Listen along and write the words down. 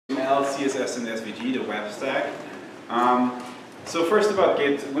HTML, CSS, and SVG, the web stack. So first about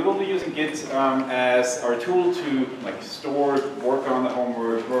Git, we will be using Git as our tool to store, work on the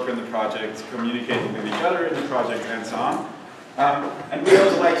homework, work on the projects, communicating with each other in the project, and so on. And we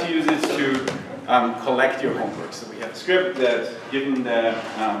also like to use it to collect your homework. So we have a script that, given the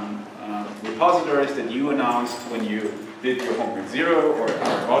repositories that you announced when you did your homework 0 or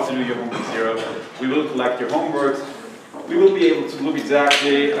are about to do your homework 0, we will collect your homeworks. We will be able to look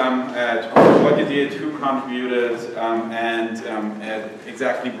exactly at what you did, who contributed, and at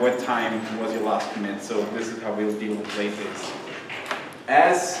exactly what time was your last commit. So this is how we'll deal with late days.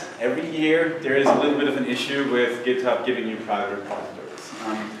 As every year, there is a little bit of an issue with GitHub giving you private repositories.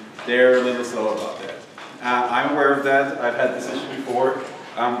 They're a little slow about that. I'm aware of that. I've had this issue before.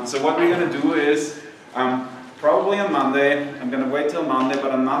 So what we're going to do is, probably on Monday, I'm going to wait till Monday,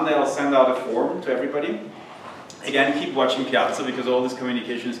 but on Monday I'll send out a form to everybody. Again, keep watching Piazza because all this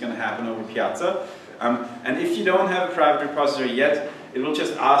communication is going to happen over Piazza. And if you don't have a private repository yet, it will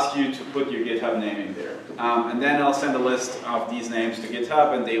just ask you to put your GitHub name in there. And then I'll send a list of these names to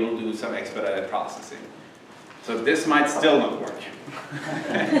GitHub and they will do some expedited processing. So this might still not work.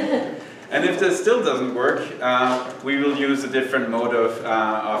 And if this still doesn't work, we will use a different mode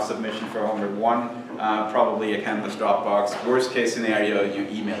of submission for homework 1, probably a Canvas Dropbox. Worst case scenario, you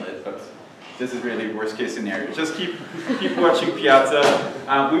email it. But this is really worst case scenario. Just keep watching Piazza.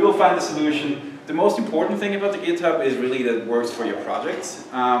 We will find a solution. The most important thing about the GitHub is really that it works for your projects.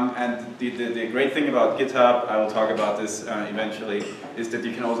 And the great thing about GitHub, I will talk about this eventually, is that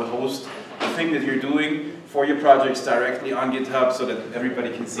you can also host the thing that you're doing for your projects directly on GitHub so that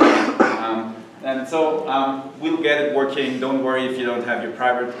everybody can see it. And so we'll get it working. Don't worry if you don't have your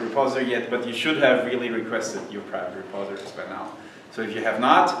private repository yet, but you should have really requested your private repositories by now. So if you have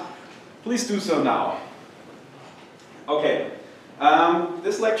not, please do so now. Okay,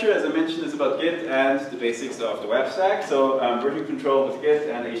 this lecture, as I mentioned, is about Git and the basics of the web stack. So version control with Git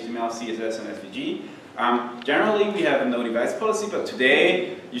and HTML, CSS, and SVG. Generally, we have a no device policy, but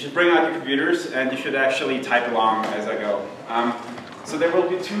today you should bring out your computers and you should actually type along as I go. So there will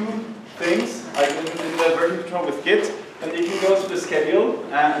be two things in the version control with Git, and you can go to the schedule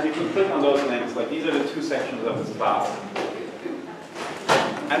and you can click on those links. Like these are the two sections of this class.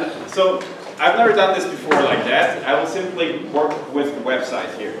 And so I've never done this before like that. I will simply work with the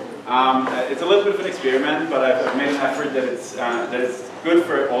website here. It's a little bit of an experiment, but I've made an effort that it's good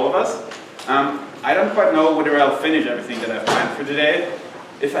for all of us. I don't quite know whether I'll finish everything that I've planned for today.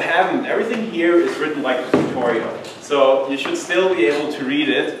 If I haven't, everything here is written like a tutorial. So you should still be able to read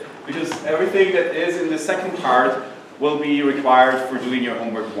it, because everything that is in the second part will be required for doing your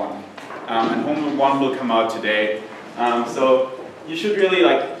homework 1. And homework 1 will come out today. So you should really,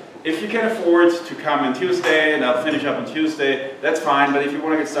 if you can afford to come on Tuesday and I'll finish up on Tuesday, that's fine. But if you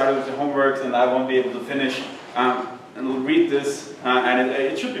want to get started with the homework, then I won't be able to finish. And we'll read this, and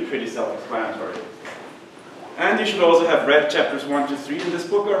it should be pretty self-explanatory. And you should also have read chapters 1 to 3 in this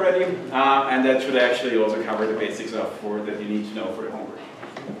book already, and that should actually also cover the basics of that you need to know for the homework.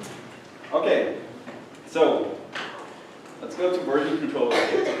 Okay, so let's go to version control.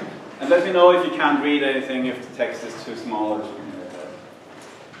 And let me know if you can't read anything, if the text is too small or something like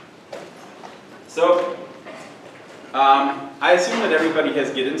that. So, I assume that everybody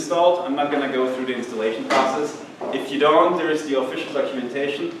has Git installed. I'm not going to go through the installation process. If you don't, there is the official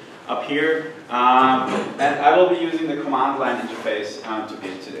documentation up here. And I will be using the command line interface to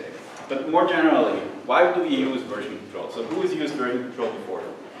Git today. But more generally, why do we use version control? So who has used version control before?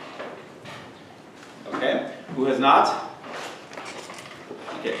 Okay, who has not?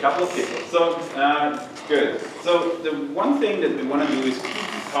 Okay, a couple of people. So, good. So the one thing that we want to do is keep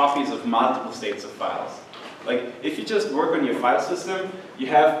copies of multiple states of files. Like, if you just work on your file system, you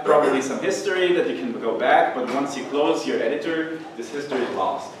have probably some history that you can go back, but once you close your editor, this history is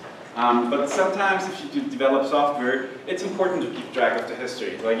lost. But sometimes if you develop software, it's important to keep track of the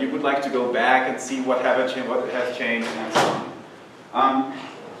history. Like, you would like to go back and see what has changed, and so on.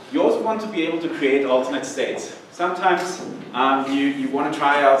 You also want to be able to create alternate states. Sometimes you want to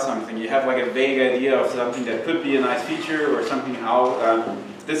try out something. You have like a vague idea of something that could be a nice feature or something how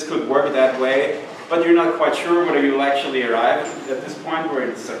this could work that way, but you're not quite sure whether you'll actually arrive at this point where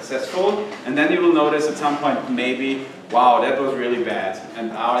it's successful. And then you will notice at some point maybe, wow, that was really bad,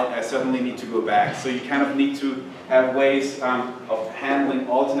 and I suddenly need to go back. So you kind of need to have ways of handling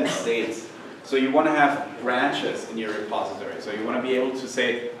alternate states. So you want to have branches in your repository. So you want to be able to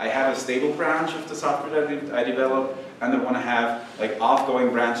say, I have a stable branch of the software that I develop, and I want to have like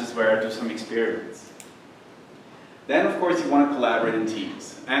outgoing branches where I do some experiments. Then of course you want to collaborate in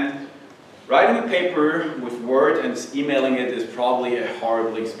teams. And Writing a paper with Word and emailing it is probably a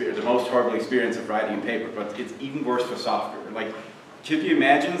horrible experience, the most horrible experience of writing a paper, but it's even worse for software. Like, could you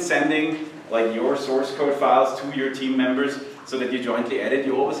imagine sending like your source code files to your team members so that you jointly edit?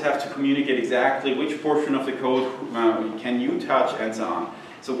 You always have to communicate exactly which portion of the code can you touch and so on.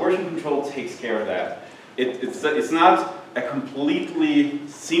 So version control takes care of that. It's not a completely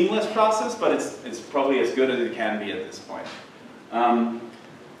seamless process, but it's probably as good as it can be at this point.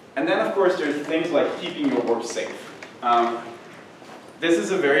 And then, of course, there's things like keeping your work safe. This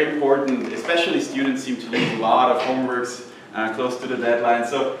is a very important, especially students seem to leave a lot of homeworks close to the deadline.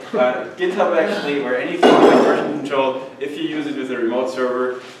 So GitHub actually, or any form of version control, if you use it with a remote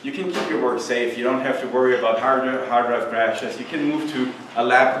server, you can keep your work safe. You don't have to worry about hard drive crashes. You can move to a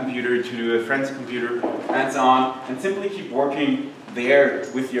lab computer, to a friend's computer, and so on, and simply keep working there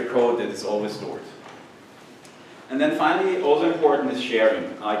with your code that is always stored. And then finally, also important is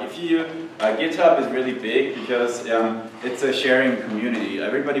sharing. Like if you, GitHub is really big because it's a sharing community.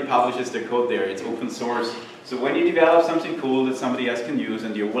 Everybody publishes their code there. It's open source. So when you develop something cool that somebody else can use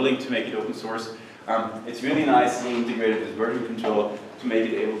and you're willing to make it open source, it's really nicely integrated with version control to make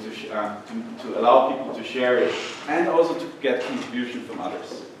it able to allow people to share it and also to get contribution from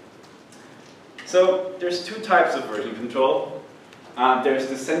others. So there's two types of version control. There's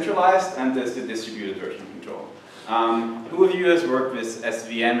the centralized and there's the distributed version control. Who of you has worked with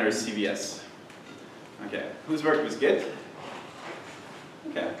SVN or CVS? Okay, who's worked with Git?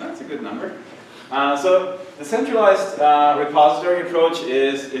 Okay, that's a good number. So the centralized repository approach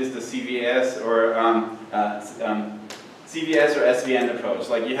is the CVS or SVN approach.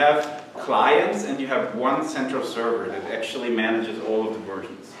 Like you have clients and you have one central server that actually manages all of the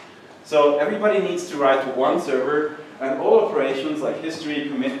versions. So everybody needs to write to one server, and all operations like history,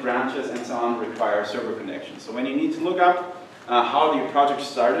 commit, branches, and so on require server connections. So when you need to look up how your project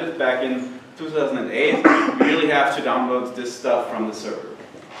started back in 2008, you really have to download this stuff from the server.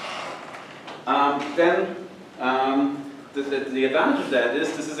 The advantage of that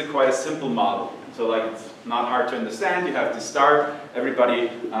is this is quite a simple model. So like it's not hard to understand. You have to start. Everybody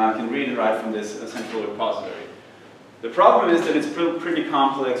can read and write from this central repository. The problem is that it's pretty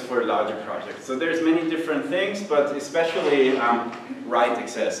complex for larger projects. So there's many different things, but especially write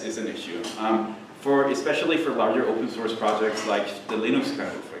access is an issue. Especially for larger open source projects like the Linux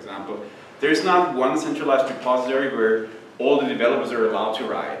kernel, for example, there's not one centralized repository where all the developers are allowed to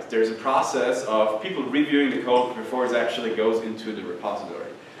write. There's a process of people reviewing the code before it actually goes into the repository.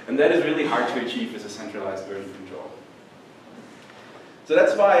 And that is really hard to achieve with a centralized version control. So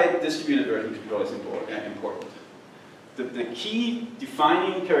that's why distributed version control is important. The key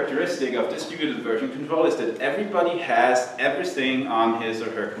defining characteristic of distributed version control is that everybody has everything on his or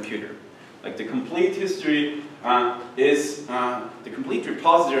her computer. Like the complete history is, the complete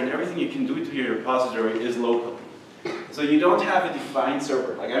repository and everything you can do to your repository is local. So you don't have a defined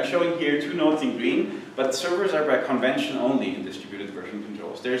server. Like I'm showing here 2 nodes in green, but servers are by convention only in distributed version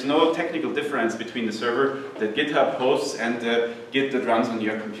controls. There's no technical difference between the server that GitHub hosts and the Git that runs on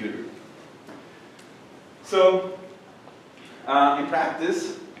your computer. So in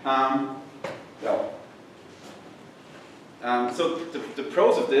practice, so the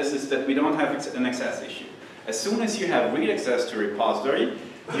pros of this is that we don't have an access issue. As soon as you have read access to a repository,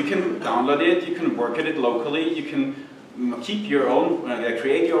 you can download it, you can work at it locally, you can keep your own,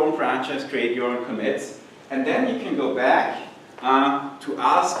 create your own branches, create your own commits, and then you can go back to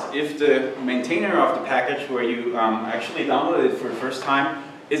ask if the maintainer of the package where you actually downloaded it for the first time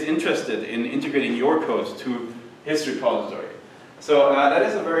is interested in integrating your code to his repository. So that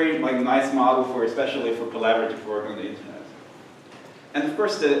is a very nice model for, especially for collaborative work on the internet. And of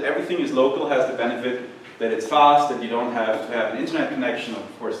course, everything is local has the benefit that it's fast, that you don't have to have an internet connection.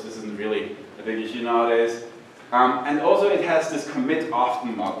 Of course, this isn't really a big issue nowadays. And also it has this commit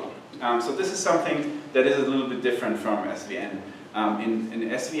often model. So this is something that is a little bit different from SVN. In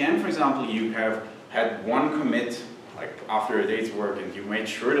SVN, for example, you have had one commit like after a day's work, and you made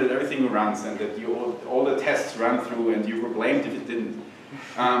sure that everything runs and that all the tests run through, and you were blamed if it didn't.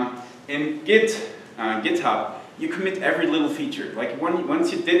 In GitHub, you commit every little feature. Like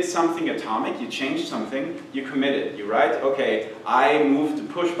once you did something atomic, you changed something, you commit it. You write, okay, I moved the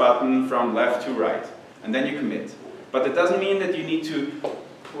push button from left to right, and then you commit. But that doesn't mean that you need to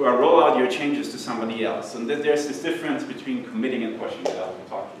roll out your changes to somebody else. And that there's this difference between committing and pushing that I'll be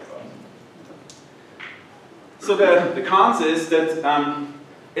talking about. So the cons is that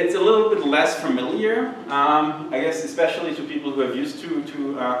it's a little bit less familiar, I guess, especially to people who have used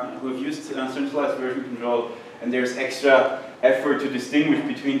centralized version control, and there's extra effort to distinguish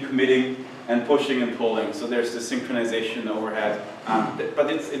between committing and pushing and pulling. So there's the synchronization overhead. But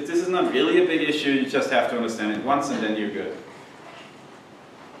this is not really a big issue. You just have to understand it once and then you're good.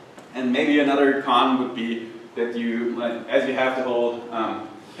 And maybe another con would be that you, as you have the whole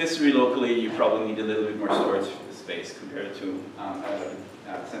history locally, you probably need a little bit more storage space compared to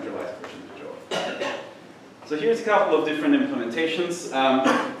a centralized version control. So here's a couple of different implementations.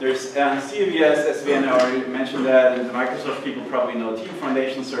 There's CVS, SVN, I already mentioned that, and the Microsoft people probably know Team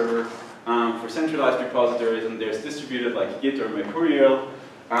Foundation Server for centralized repositories, and there's distributed like Git or Mercurial,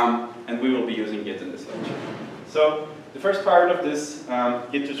 and we will be using Git in this lecture. So the first part of this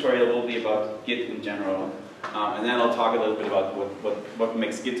Git tutorial will be about Git in general, and then I'll talk a little bit about what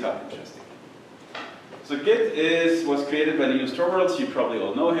makes GitHub interesting. So Git was created by Linus Torvalds. You probably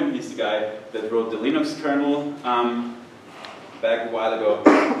all know him. He's the guy that wrote the Linux kernel back a while ago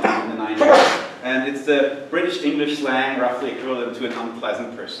in the 90s. And it's the British English slang roughly equivalent to an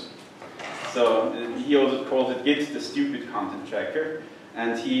unpleasant person. So he also calls it Git, the stupid content tracker.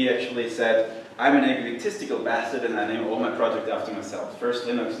 And he actually said, I'm an egotistical bastard and I name all my projects after myself. First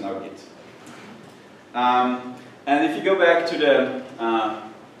Linux, now Git. And if you go back to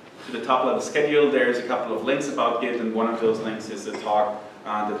the top level schedule, there's a couple of links about Git, and one of those links is a talk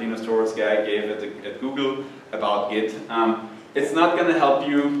that Linus Torvalds guy gave at Google about Git. It's not going to help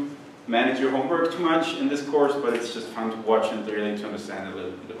you manage your homework too much in this course, but it's just fun to watch and really to understand a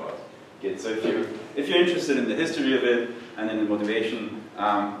little bit about Git. So if you're interested in the history of it and in the motivation,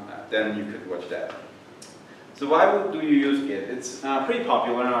 then you could watch that. So why do you use Git? It's pretty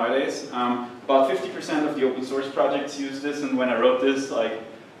popular nowadays. About 50% of the open source projects use this, and when I wrote this, like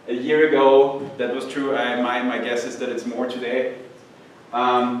a year ago, that was true. My guess is that it's more today.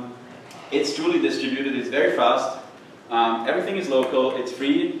 It's truly distributed, it's very fast, everything is local, it's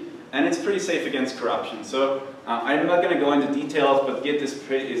free, and it's pretty safe against corruption. So I'm not going to go into details, but Git is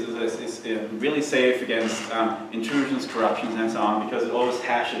really safe against intrusions, corruptions, and so on, because it always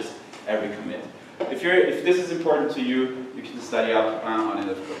hashes every commit. If this is important to you, you can study up on it,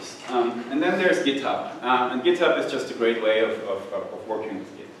 of course. And then there's GitHub. And GitHub is just a great way of working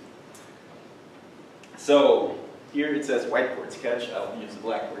with Git. So here it says whiteboard sketch. I'll use the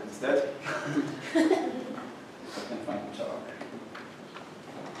blackboard instead. I can find the talk.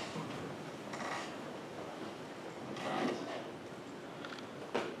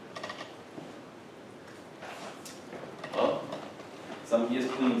 Well, somebody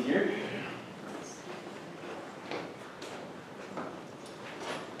is cleaned here.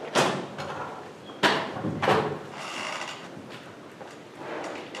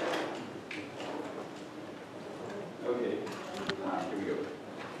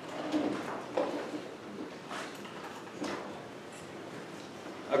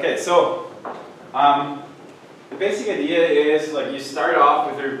 Okay, so the basic idea is like you start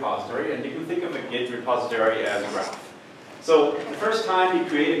off with a repository, and you can think of a Git repository as a graph. So the first time you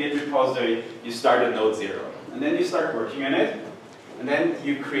create a Git repository, you start at node 0, and then you start working on it, and then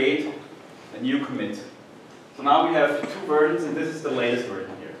you create a new commit. So now we have 2 versions, and this is the latest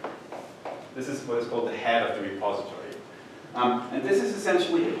version here. This is what is called the head of the repository. And this is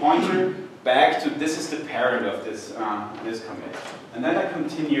essentially a pointer back to this is the parent of this, this commit. And then I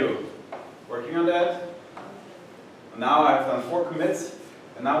continue working on that. Now I've done 4 commits,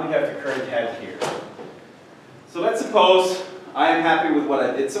 and now we have the current head here. So let's suppose I am happy with what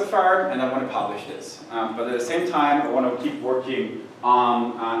I did so far, and I want to publish this. But at the same time, I want to keep working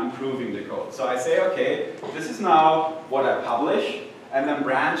on improving the code. So I say, okay, this is now what I publish, and I'm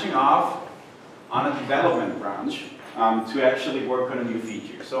branching off on a development branch to actually work on a new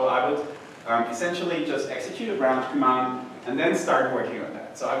feature. So I would essentially just execute a branch command and then start working on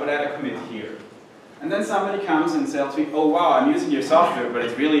that. So I would add a commit here. And then somebody comes and tells me, oh wow, I'm using your software, but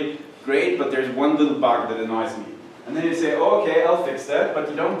it's really great, but there's one little bug that annoys me. And then you say, oh okay, I'll fix that, but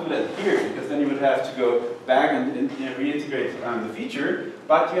you don't do that here, because then you would have to go back and reintegrate the feature,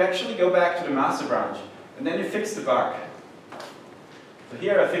 but you actually go back to the master branch, and then you fix the bug. So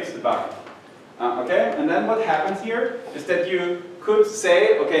here I fixed the bug. Okay, and then what happens here is that you could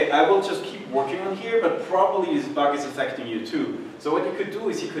say, okay, I will just keep working on here, but probably this bug is affecting you too. So what you could do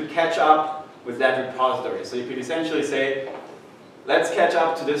is you could catch up with that repository. So you could essentially say, let's catch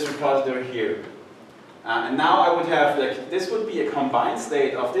up to this repository here. And now I would have, like, this would be a combined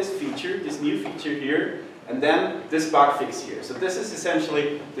state of this feature, this new feature here, and then this bug fix here. So this is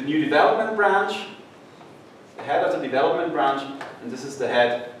essentially the new development branch, the head of the development branch, and this is the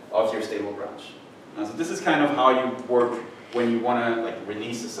head of your stable branch. So this is kind of how you work when you want to like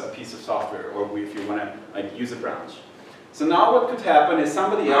release a piece of software, or if you want to like use a branch. So now what could happen is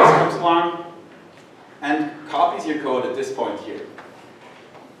somebody else comes along and copies your code at this point here.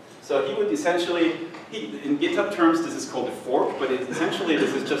 So he would essentially, in GitHub terms, this is called a fork, but essentially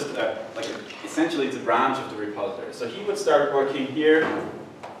this is just essentially it's a branch of the repository. So he would start working here.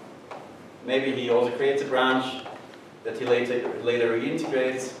 Maybe he also creates a branch that he later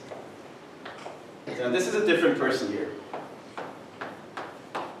reintegrates. So this is a different person here.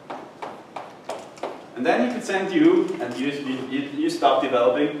 And then he could send you, and you stop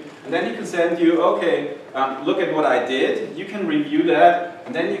developing, and then he can send you, okay, look at what I did. You can review that,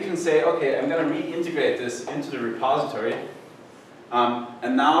 and then you can say, okay, I'm going to reintegrate this into the repository,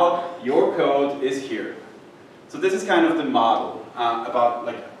 and now your code is here. So this is kind of the model about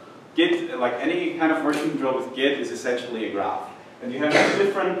like Git, like any kind of version control with Git is essentially a graph. And you have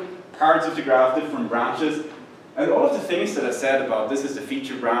different parts of the graph, different branches. And all of the things that I said about this is the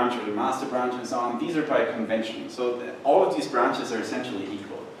feature branch or the master branch and so on, these are by convention. So all of these branches are essentially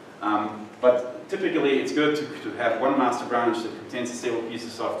equal. But typically it's good to have one master branch that contains a stable piece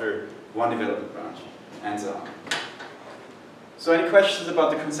of software, one development branch, and so on. So any questions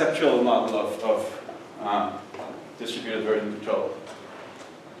about the conceptual model of distributed version control?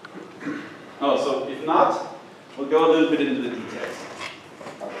 Oh, so if not, we'll go a little bit into the details.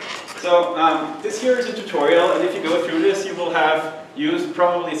 So this here is a tutorial, and if you go through this, you will have used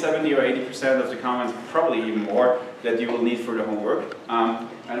probably 70 or 80% of the comments, probably even more, that you will need for the homework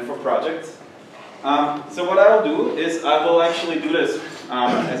and for projects. So what I will do is I will actually do this,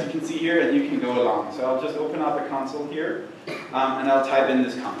 as you can see here, and you can go along. So I'll just open up a console here, and I'll type in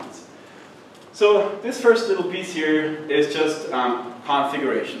these comments. So this first little piece here is just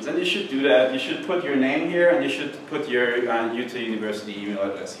configurations, and you should do that. You should put your name here, and you should put your Utah University email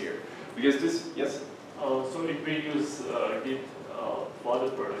address here. Because this, yes? So if we use Git for other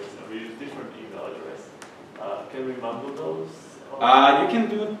products and we use different email address, can we bundle those? You can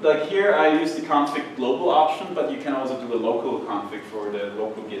do, like here I use the config global option, but you can also do a local config for the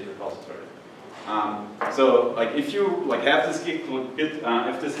local Git repository. So like if you like have this Git,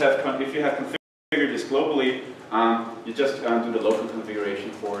 if you have configured this globally, you just do the local configuration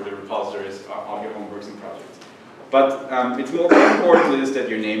for the repositories of your homeworks and projects. But it's more important is that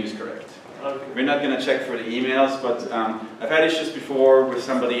your name is correct. Okay. We're not going to check for the emails, but I've had issues before with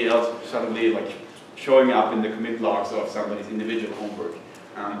somebody else suddenly like showing up in the commit logs of somebody's individual homework.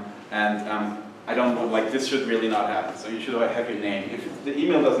 I don't want, like, this should really not happen. So you should have your name. If the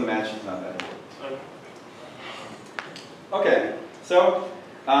email doesn't match, it's not that important. Okay, so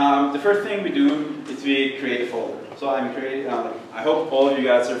the first thing we do is we create a folder. So I'm creating, I hope all of you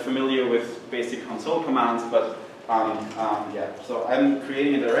guys are familiar with basic console commands, but yeah, so I'm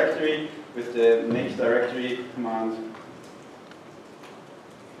creating a directory with the make directory command.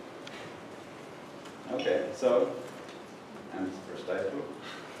 Okay, so, and first typo.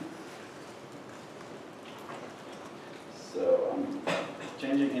 So I'm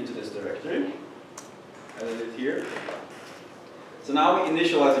changing into this directory, edit it here. So now we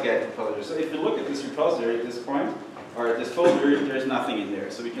initialize the Git repository. So if you look at this repository at this point, or at this folder, there's nothing in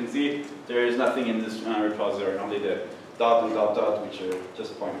there. So we can see there is nothing in this repository, only the dot and dot dot, which are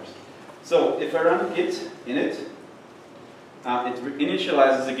just pointers. So if I run git init, it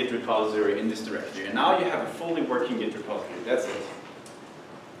initializes a Git repository in this directory. And now you have a fully working Git repository. That's it.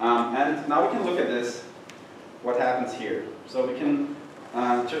 And now we can look at this, what happens here. So we can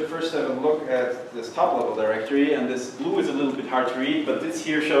first have a look at this top level directory, and this blue is a little bit hard to read, but this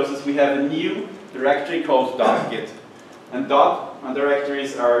here shows us we have a new directory called .git. And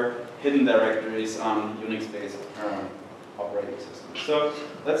directories are hidden directories on Unix-based operating systems. So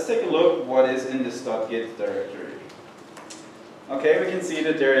let's take a look what is in this .git directory. Okay, we can see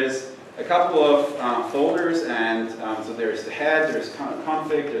that there is a couple of folders, and so there's the head, there's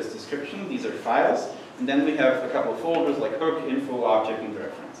config, there's description, these are files. And then we have a couple of folders like hook, info, object, and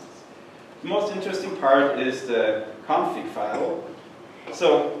references. The most interesting part is the config file.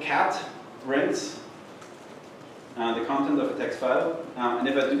 So cat rinse the content of a text file. And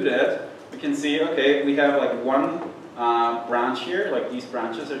if I do that, we can see, okay, we have like one branch here, like these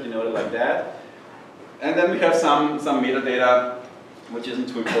branches are denoted like that. And then we have some metadata, which isn't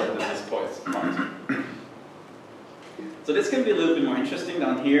too important at this point. So this can be a little bit more interesting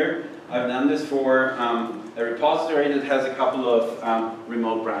down here. I've done this for a repository that has a couple of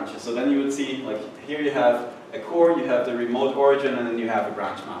remote branches. So then you would see, like here you have a core, you have the remote origin, and then you have a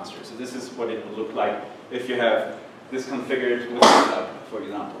branch master. So this is what it would look like if you have this configured with GitHub, for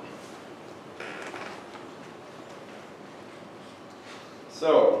example.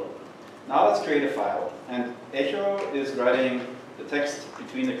 So now let's create a file. And Echo is writing the text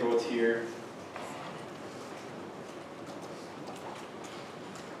between the quotes here.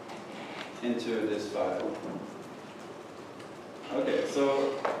 Into this file. Okay,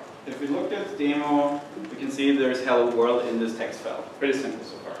 so if we look at demo, we can see there's hello world in this text file. Pretty simple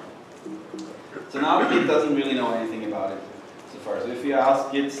so far. So now Git doesn't really know anything about it so far. So if we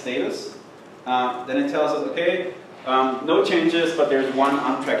ask Git status, then it tells us, okay, no changes, but there's one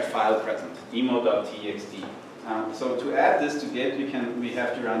untracked file present, demo.txt. So to add this to Git, we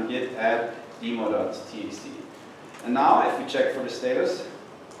have to run git add demo.txt. And now if we check for the status,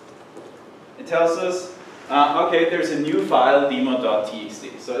 it tells us, okay, there's a new file,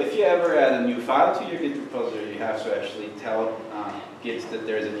 demo.txt. So if you ever add a new file to your Git repository, you have to actually tell Git that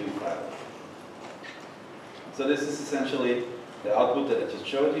there's a new file. So this is essentially the output that I just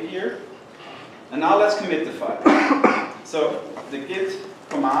showed you here. And now let's commit the file. So the git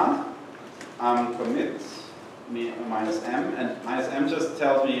command commit -m, and -m just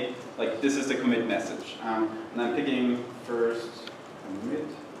tells me like this is the commit message. And I'm picking first commit.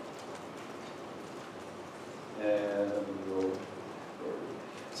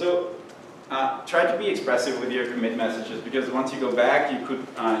 So try to be expressive with your commit messages, because once you go back, you could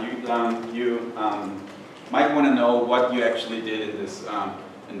might want to know what you actually did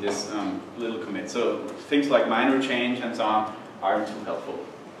in this little commit. So things like minor change and so on aren't too helpful.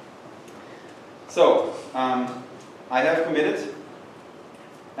 So I have committed,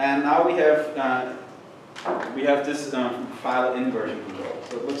 and now we have this file in version control.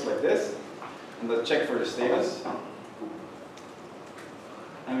 So it looks like this, and let's check for the status.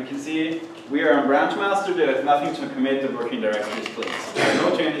 And we can see we are on branch master. There is nothing to commit. The working directory is clean. There are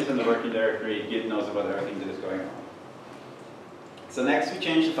no changes in the working directory. Git knows about everything that is going on. So next we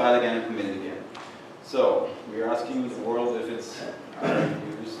change the file again and commit it again. So we are asking the world if it's are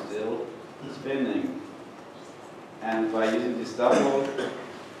you still spinning. And by using these double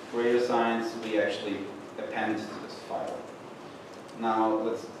greater signs, we actually append to this file. Now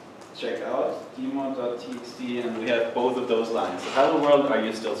let's check out demo.txt, and we have both of those lines. So hello world, are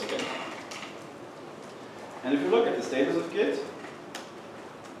you still spinning? And if we look at the status of Git,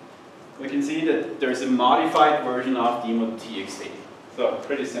 we can see that there's a modified version of demo.txt. So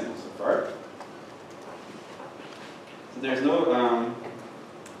pretty simple so far. So there's no,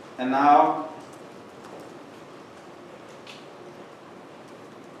 and now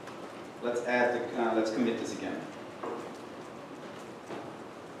let's commit this again.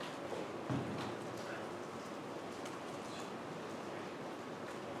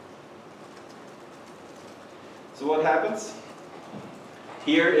 So what happens?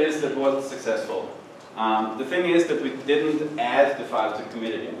 Here is that was successful. The thing is that we didn't add the file to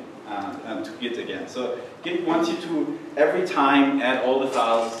commit again, and to Git again. So Git wants you to, every time, add all the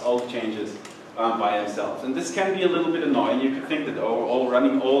files, all the changes by themselves. And this can be a little bit annoying. You could think that, oh,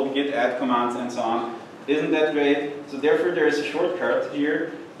 running all the Git add commands and so on isn't that great. So therefore there is a shortcut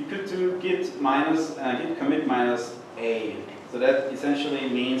here. You could do git commit -a. So that essentially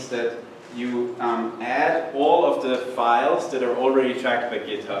means that you add all of the files that are already tracked by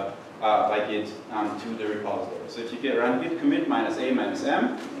GitHub, Git to the repository. So if you run git commit -a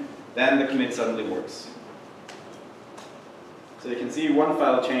 -m, then the commit suddenly works. So you can see one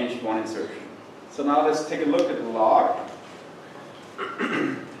file changed, one insertion. So now let's take a look at the log.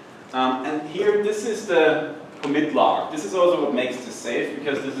 And here, this is the commit log. This is also what makes this safe,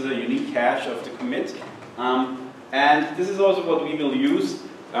 because this is a unique cache of the commit. And this is also what we will use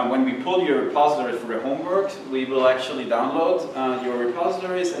when we pull your repository for the homework. We will actually download your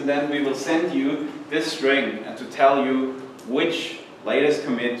repositories, and then we will send you this string to tell you which latest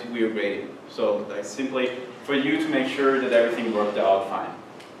commit we are grading. So that's simply for you to make sure that everything worked out fine.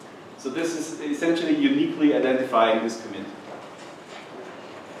 So this is essentially uniquely identifying this commit.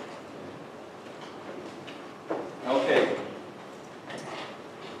 Okay.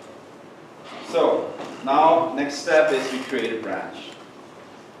 So now next step is we create a branch.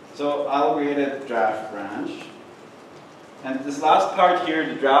 So I'll create a draft branch. And this last part here,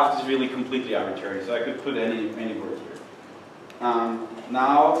 the draft is really completely arbitrary, so I could put any word here.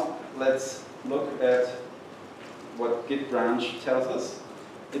 Now let's look at what git branch tells us.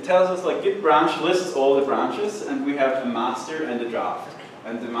 It tells us like git branch lists all the branches, and we have a master and a draft.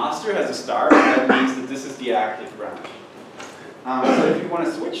 And the master has a star, and that means that this is the active branch. So if you want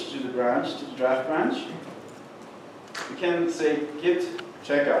to switch to the draft branch, you can say git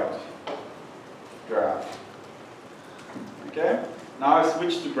checkout draft. Okay? Now I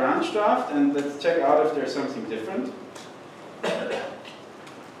switch to branch draft, and let's check out if there's something different.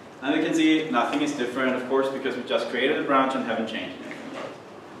 And you can see nothing is different, of course, because we just created a branch and haven't changed anything.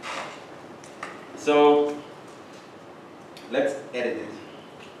 So let's edit it.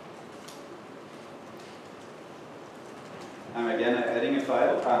 I'm again adding a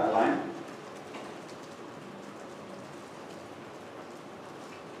file, line.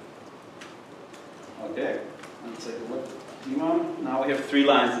 Okay, let's take a look. Now we have 3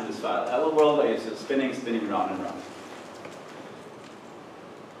 lines in this file. Hello world is spinning, spinning round and round.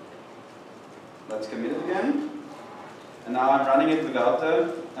 Let's commit it again. And now I'm running it without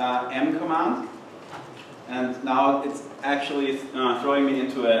the M command. And now it's actually throwing me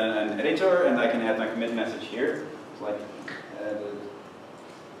into an editor, and I can add my commit message here. It's like added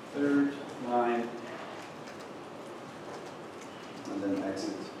 3rd line, and then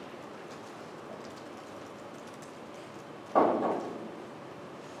exit.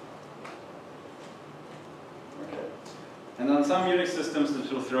 And on some Unix systems, this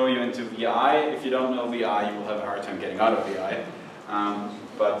will throw you into VI. If you don't know VI, you will have a hard time getting out of VI.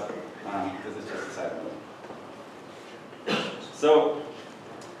 But this is just a side note. So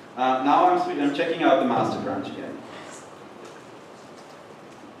now I'm checking out the master branch again.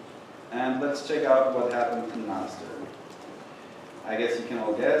 And let's check out what happened in master. I guess you can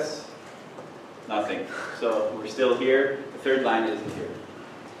all guess. Nothing. So we're still here. The 3rd line isn't here.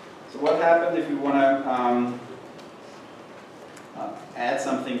 So what happened if we want to add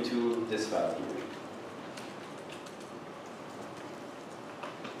something to this file here?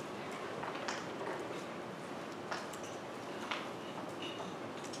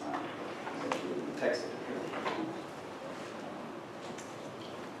 Text it.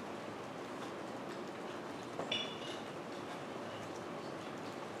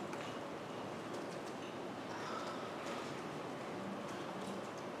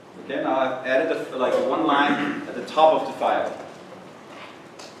 Okay, now I've added like 1 line at the top of the file.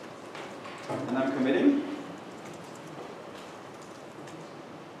 And I'm committing.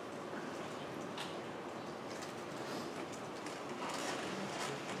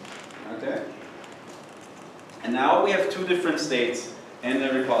 Okay. And now we have 2 different states in the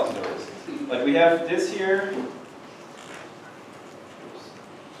repositories. Like we have this here.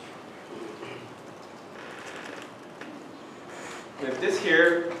 We have this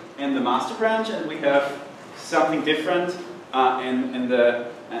here in the master branch, and we have something different in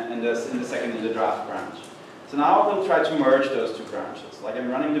the second, in the draft branch. So now we'll try to merge those 2 branches. Like I'm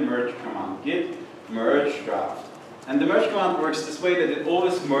running the merge command, git merge draft. And the merge command works this way that it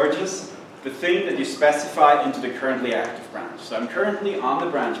always merges the thing that you specify into the currently active branch. So I'm currently on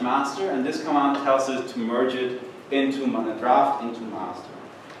the branch master, and this command tells us to merge it into the draft into master.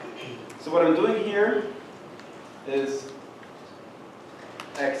 So what I'm doing here is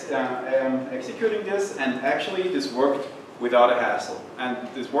executing this, and actually this worked without a hassle. And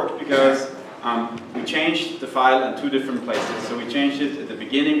this worked because we changed the file in 2 different places. So we changed it at the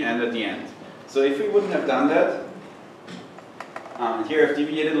beginning and at the end. So if we wouldn't have done that, here I've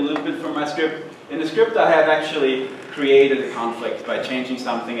deviated a little bit from my script. In the script I have actually created a conflict by changing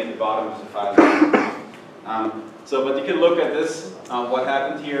something at the bottom of the file. But you can look at this, what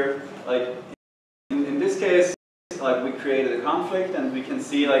happened here. Like in this case, like we created a conflict, and we can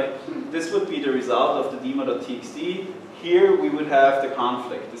see like this would be the result of the demo.txt. Here we would have the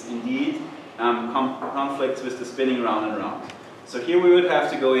conflict. This indeed conflicts with the spinning round and round. So here we would have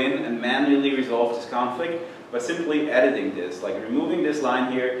to go in and manually resolve this conflict by simply editing this, like removing this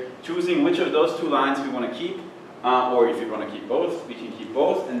line here, choosing which of those 2 lines we want to keep, or if you want to keep both, we can keep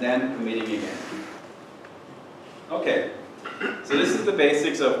both, and then committing again. Okay, so this is the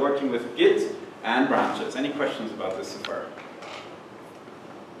basics of working with Git and branches. Any questions about this so far?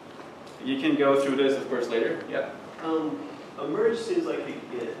 You can go through this, of course, later. Yeah. A merge seems like it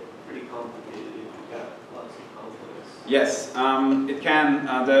could get pretty complicated if you've got lots of conflicts. Yes, it can.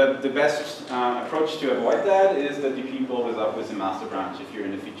 The best approach to avoid that is that you keep always up with the master branch if you're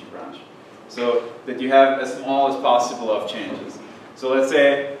in a feature branch. So that you have as small as possible of changes. So let's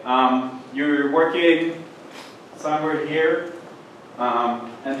say you're working somewhere here,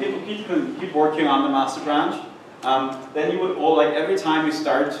 and people keep working on the master branch. Then you would every time you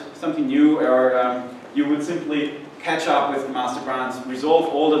start something new, or you would simply catch up with the master branch, resolve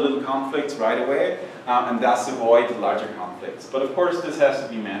all the little conflicts right away, and thus avoid the larger conflicts. But of course, this has to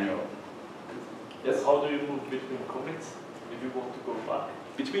be manual. Yes? How do you move between commits if you want to go back?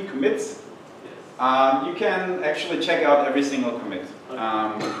 Between commits? Yes. You can actually check out every single commit.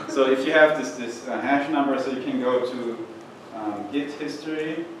 So if you have this hash number, so you can go to git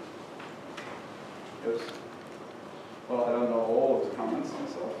history. Oops. Well, I don't know all of the comments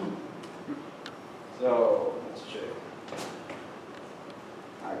myself. So let's check.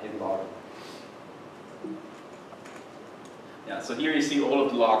 Git log. Yeah, so here you see all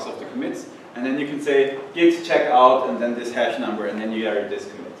of the logs of the commits, and then you can say git check out, and then this hash number, and then you are this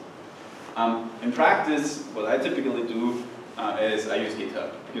commit. In practice, what I typically do is I use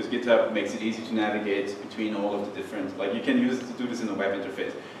GitHub, because GitHub makes it easy to navigate between all of the different, like you can use it to do this in a web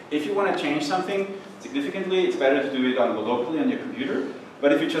interface. If you want to change something significantly, it's better to do it locally on your computer.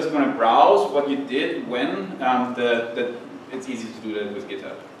 But if you just want to browse what you did when, it's easy to do that with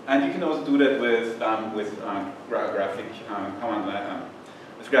GitHub. And you can also do that with graphic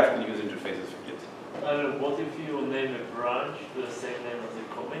with graphical user interfaces for Git. What if you name a branch the same name as the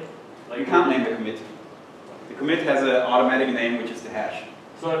commit? Like you can't name the commit. The commit has an automatic name, which is the hash.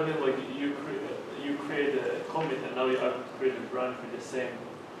 So I mean, like you create a commit, and now you have to create a branch with the same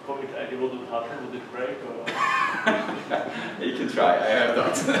commit ID. What would happen? Would it break? Or? You can try. I have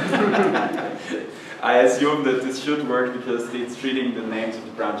not. I assume that this should work because it's treating the names of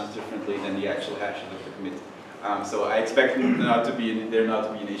the branches differently than the actual hashes of the commit. So I expect there not to be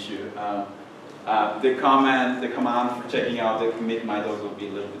an issue. The command for checking out the commit might also be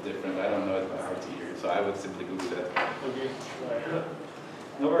a little bit different. I don't know it by heart either, so I would simply Google that. Okay.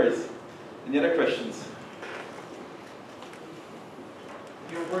 No worries. Any other questions?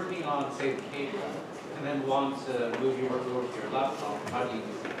 You're working on, say, the cable, and then want to move your work over to your laptop. How do you do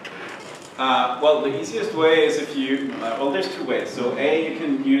that? Well, the easiest way is if you, well, there's two ways. So A, you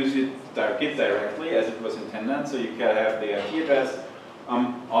can use it Git directly as it was intended. So you can have the IP address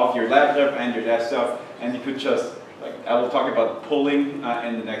of your laptop and your desktop, and you could just, like, I will talk about pulling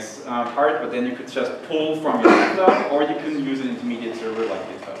in the next part, but then you could just pull from your laptop, or you can use an intermediate server like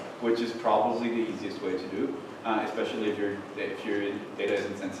GitHub, which is probably the easiest way to do, especially if your data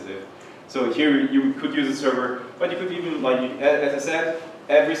isn't sensitive. So here you could use a server, but you could even, like, as I said,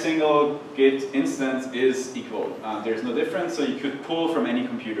 every single Git instance is equal. There's no difference, so you could pull from any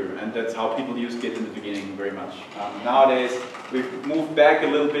computer, and that's how people use Git in the beginning very much. Nowadays, we've moved back a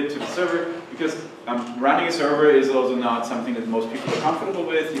little bit to the server, because running a server is also not something that most people are comfortable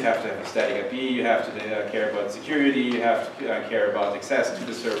with. You have to have a static IP, you have to care about security, you have to care about access to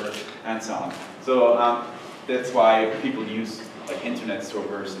the server, and so on. So that's why people use like internet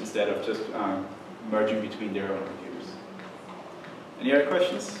servers instead of just merging between their own computers. Any other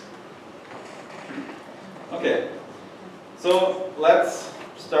questions? Okay, so let's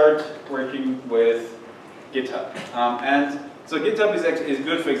start working with GitHub. And so GitHub is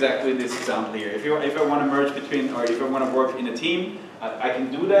good for exactly this example here. If I want to merge between, or if I want to work in a team, I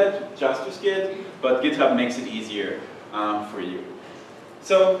can do that just with Git, but GitHub makes it easier for you.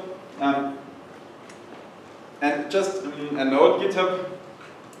 So, and just a note, GitHub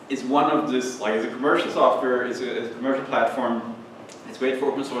is one of this, like, it's a commercial software, it's a commercial platform. It's great for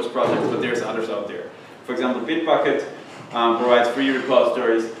open source projects, but there's others out there. For example, Bitbucket provides free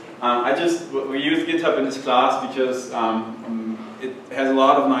repositories. We use GitHub in this class because it has a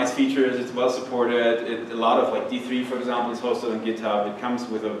lot of nice features, it's well supported, a lot of, like, D3, for example, is hosted on GitHub, it comes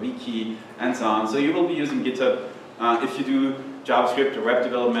with a wiki, and so on. So you will be using GitHub. If you do JavaScript or web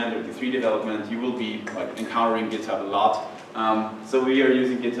development or D3 development, you will be, like, encountering GitHub a lot. So we are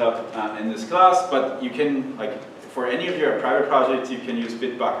using GitHub in this class, but you can, like, for any of your private projects, you can use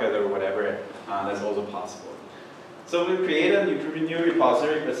Bitbucket or whatever. That's also possible. So we create a new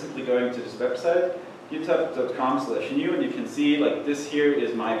repository by simply going to this website, github.com/new, and you can see, like, this here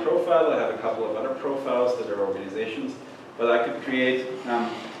is my profile. I have a couple of other profiles that are organizations, but I could create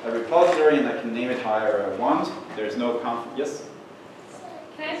a repository and I can name it however I want. There's no conflict. Yes?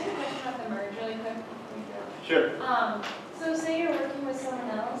 Can I ask you a question about the merge really quick? Sure. So say you're working with someone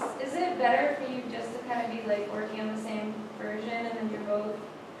else, is it better for you just to kind of be like working on the same version and then you're both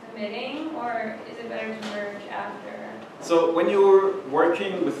committing, or is it better to merge after? So when you're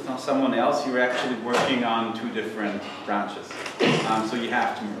working with someone else, you're actually working on two different branches. So you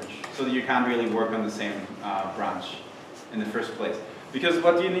have to merge. So you can't really work on the same branch in the first place. Because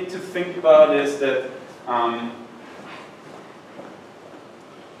what you need to think about is that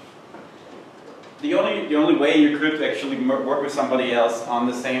the only way you could actually work with somebody else on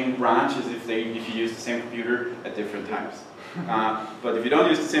the same branch is if you use the same computer at different times. But if you don't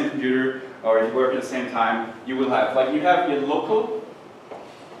use the same computer, or if you work at the same time, you will have, like, you have your local,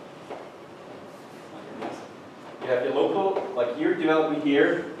 like, you're developing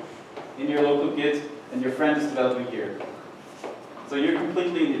here in your local Git, and your friend is developing here. So you're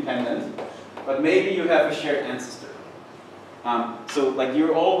completely independent, but maybe you have a shared ancestor. So, like,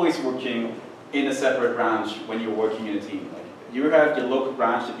 you're always working in a separate branch when you're working in a team. Like, you have your local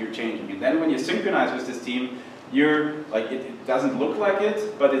branch that you're changing, and then when you synchronize with this team, you're, like, it doesn't look like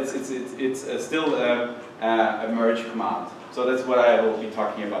it, but it's still a merge command. So that's what I will be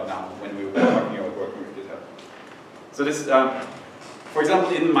talking about now when we were talking about working with GitHub. So this, for example,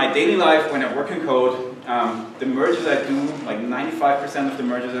 in my daily life when I work in code, the merges I do, like 95% of the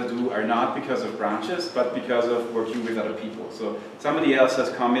merges I do are not because of branches, but because of working with other people. So somebody else has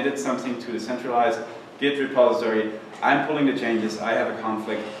committed something to the centralized Git repository, I'm pulling the changes, I have a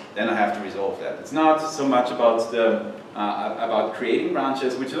conflict, then I have to resolve that. It's not so much about the about creating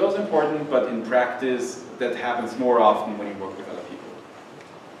branches, which is also important, but in practice that happens more often when you work with other people.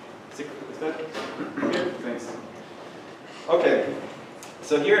 Is that clear? Thanks. Okay,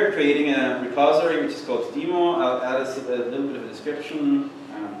 so here I'm creating a repository which is called demo. I'll add a little bit of a description.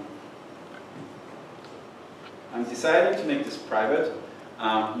 I'm deciding to make this private.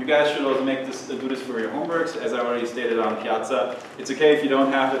 You guys should also do this for your homeworks. As I already stated on Piazza, it's okay if you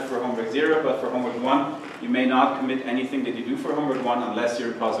don't have it for homework 0, but for homework 1, you may not commit anything that you do for homework 1 unless your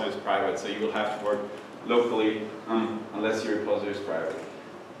repository is private. So you will have to work locally unless your repository is private.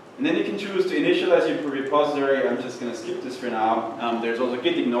 And then you can choose to initialize your repository. I'm just going to skip this for now. There's also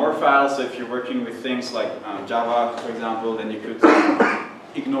git ignore files. So if you're working with things like Java, for example, then you could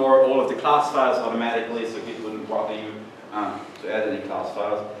ignore all of the class files automatically, so Git wouldn't bother you to add any class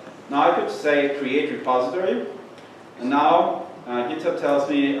files. Now I could say create repository, and now GitHub tells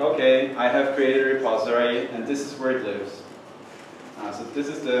me, okay, I have created a repository, and this is where it lives. So this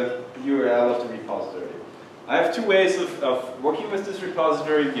is the URL of the repository. I have two ways of working with this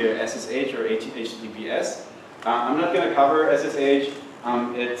repository here, SSH or HTTPS. I'm not going to cover SSH.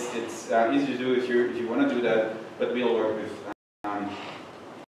 It's easy to do if you want to do that, but we'll work with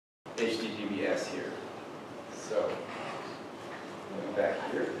HTTPS here. So, going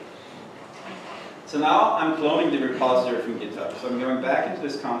back here. So now I'm cloning the repository from GitHub. So I'm going back into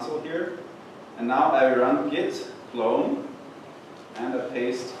this console here, and now I run git clone, and I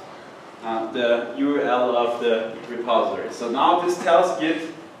paste the URL of the repository. So now this tells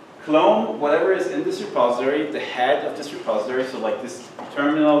Git, clone whatever is in this repository, the head of this repository, so like this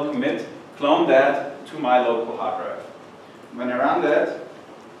terminal commit, clone that to my local hard drive. When I run that,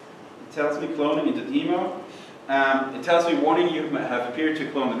 it tells me cloning into demo. It tells me warning you have appeared to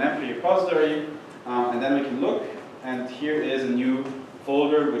clone an empty repository, and then we can look, and here is a new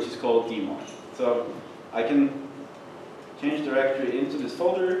folder which is called demo. So I can change directory into this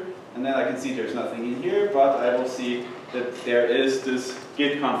folder, and then I can see there's nothing in here, but I will see that there is this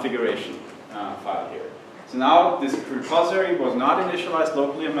git configuration file here. So now this repository was not initialized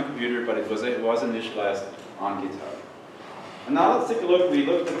locally on my computer, but it was initialized on GitHub. And now let's take a look. We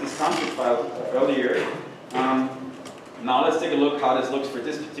looked at this config file earlier. Now let's take a look how this looks for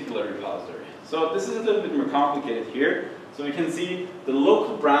this particular repository. So this is a little bit more complicated here. So we can see the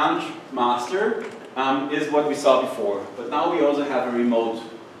local branch master is what we saw before, but now we also have a remote,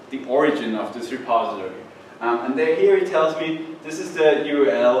 the origin of this repository. And here it tells me this is the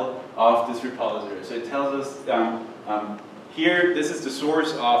URL of this repository. So it tells us here this is the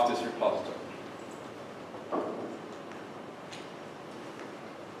source of this repository.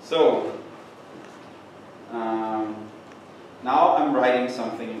 So now I'm writing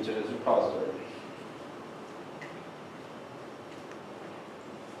something into this repository.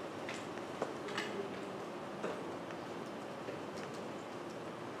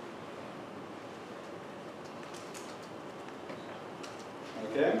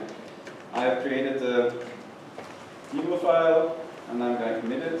 Okay, I have created the demo file, and I'm going to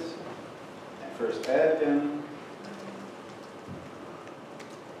commit it. And first add again.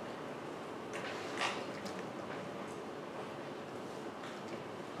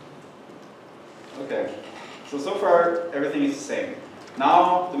 Okay, so far everything is the same.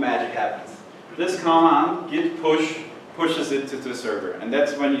 Now the magic happens. This command git push pushes it to the server, and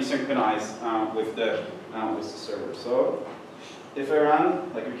that's when you synchronize with the server. So if I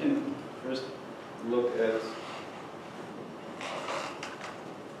run, like we can first look at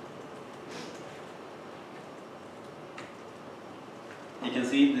you can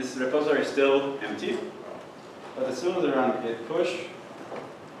see this repository is still empty, but as soon as I run git push,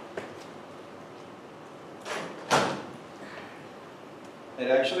 it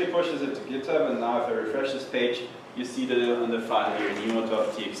actually pushes it to GitHub, and now if I refresh this page, you see that on the file here,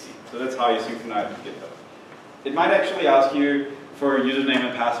 demo.txt. So that's how you synchronize with GitHub. It might actually ask you for a username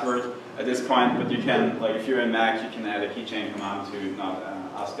and password at this point, but you can, like if you're in Mac, you can add a keychain command to not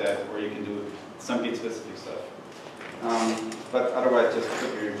ask that, or you can do some Git specific stuff. But otherwise, just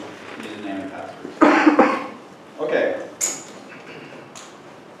put your username and password. Okay.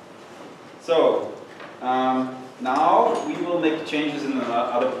 So now we will make changes in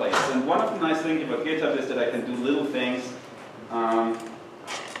other places. And one of the nice things about GitHub is that I can do little things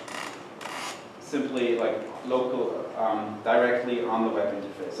simply like local, directly on the web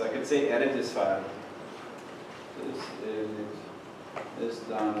interface. So I could say edit this file. This is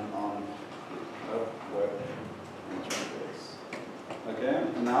done on the web interface. Okay,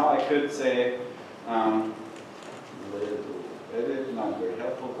 and now I could say little edit, not very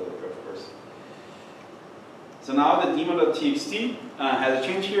helpful, but of course. So now the demo.txt has a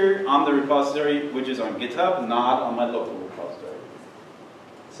change here on the repository, which is on GitHub, not on my local repository.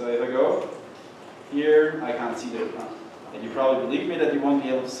 So if I go here, I can't see the, and you probably believe me that you won't be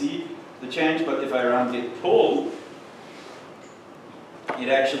able to see the change, but if I run git pull, it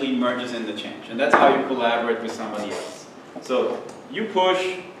actually merges in the change. And that's how you collaborate with somebody else. So you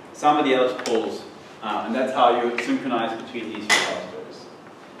push, somebody else pulls, and that's how you synchronize between these repositories.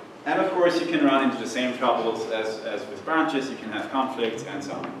 And of course, you can run into the same troubles as with branches. You can have conflicts and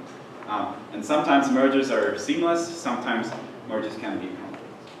so on. And sometimes merges are seamless. Sometimes merges can be conflicts.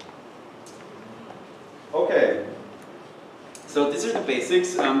 Okay. So these are the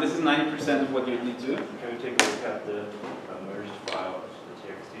basics. This is 90% of what you need to do. Can we take a look at the merged file, the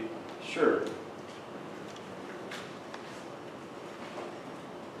TXT? Sure.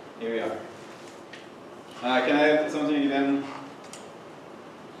 Here we are. Can I have something again?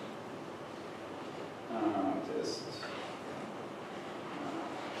 Just.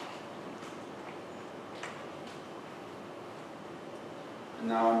 And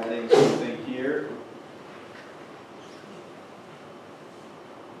now I'm adding something here.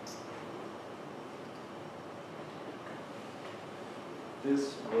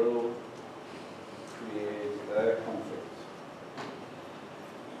 This will create a conflict.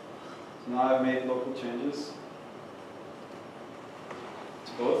 So now I've made local changes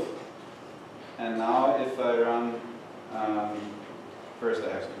to both. And now if I run, first I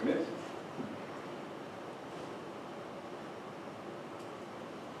have to commit.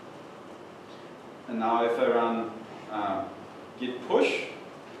 And now if I run git push, it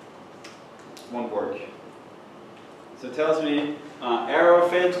won't work. So it tells me error,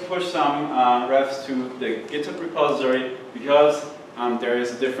 failed to push some refs to the GitHub repository because there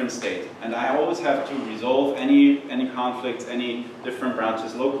is a different state. And I always have to resolve any conflicts, any different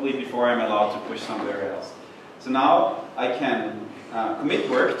branches locally before I'm allowed to push somewhere else. So now I can commit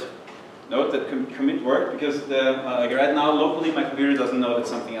worked. Note that commit worked because like right now locally my computer doesn't know that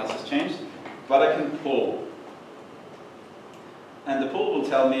something else has changed. But I can pull. And the pull will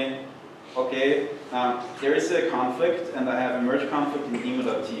tell me, okay, there is a conflict, and I have a merge conflict in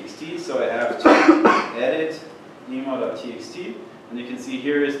demo.txt, so I have to edit demo.txt. And you can see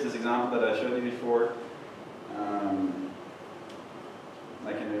here is this example that I showed you before. I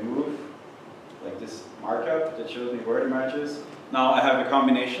can remove like this markup that shows me where the merge is. Now I have a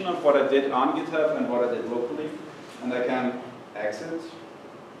combination of what I did on GitHub and what I did locally, and I can exit.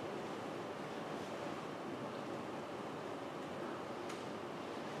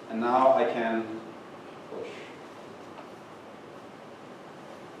 And now I can push.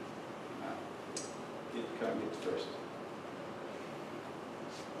 Git commit first.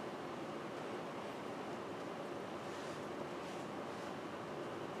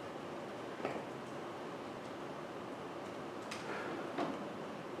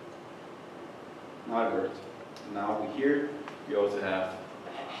 Now it worked. Now here we also have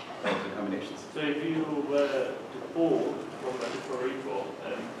all the combinations. So if you were to pull from a different repo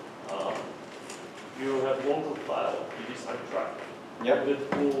and you have local file, it is untracked. Yep. It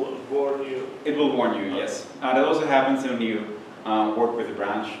will warn you. It will warn you, yes. That also happens when you work with a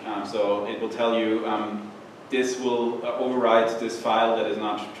branch. So it will tell you this will override this file that is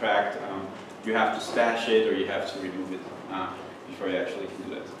not tracked. You have to stash it or you have to remove it before you actually can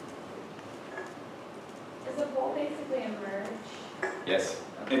do that. Is a pull basically a merge? Yes.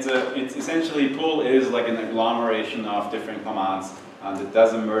 It's essentially pull is like an agglomeration of different commands that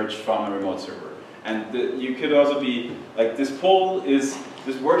does emerge from a remote server. And you could also be like this pull is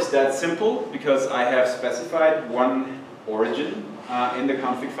this works that simple because I have specified one origin in the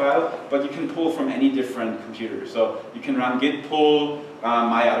config file, but you can pull from any different computer. So you can run git pull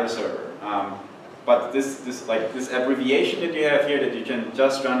my other server. But this abbreviation that you have here that you can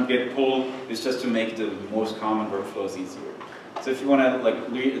just run git pull is just to make the most common workflows easier. So if you want to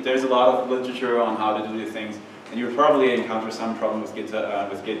there's a lot of literature on how to do these things, and you'll probably encounter some problem with Git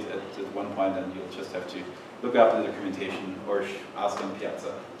at one point, and you'll just have to look up the documentation or ask on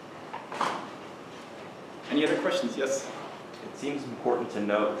Piazza. Any other questions? Yes. It seems important to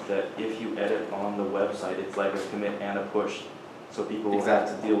note that if you edit on the website, it's like a commit and a push. So people will have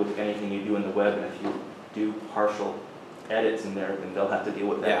to deal with anything you do in the web, and if you do partial edits in there, then they'll have to deal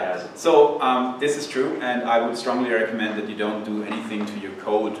with that as. So this is true, and I would strongly recommend that you don't do anything to your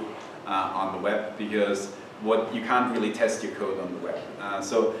code on the web, because you can't really test your code on the web.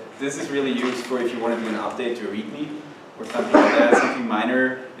 So this is really used for if you want to do an update to a README or something like that, something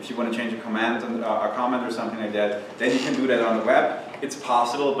minor. If you want to change a command, a comment or something like that, then you can do that on the web. It's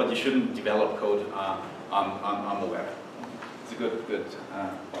possible, but you shouldn't develop code on the web. It's a good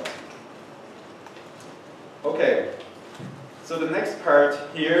policy. Okay, so the next part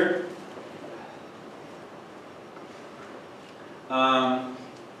here,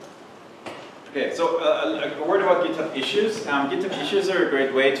 okay, so a word about GitHub issues. GitHub issues are a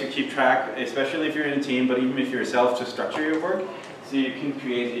great way to keep track, especially if you're in a team, but even if you're yourself, to structure your work. So you can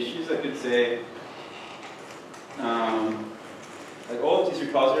create issues. I could say, like all of these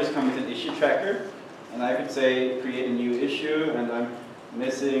repositories come with an issue tracker, and I could say create a new issue, and I'm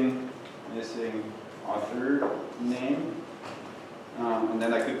missing author name, and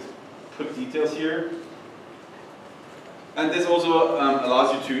then I could put details here. And this also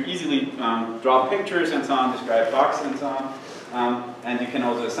allows you to easily draw pictures and so on, describe bugs and so on, and you can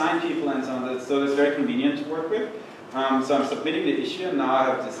also assign people and so on. So it's very convenient to work with. So I'm submitting the issue, and now I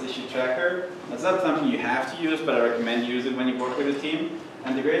have this issue tracker. That's not something you have to use, but I recommend you use it when you work with a team.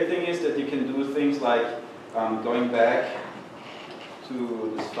 And the great thing is that you can do things like going back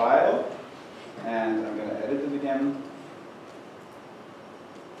to this file, and I'm going to edit it again.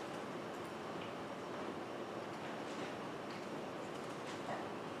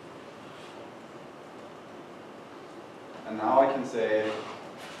 And now I can say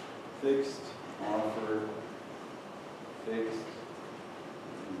fixed author, fixed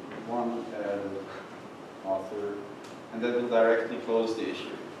one added author, and that will directly close the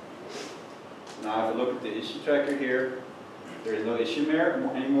issue. Now if I look at the issue tracker here, there is no issue there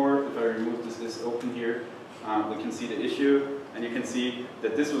anymore. If I remove this open here, we can see the issue, and you can see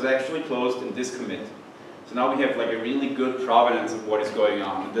that this was actually closed in this commit. So now we have like a really good provenance of what is going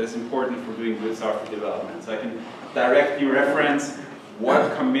on, and that is important for doing good software development. So I can directly reference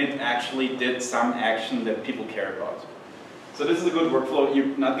what commit actually did some action that people care about. So this is a good workflow.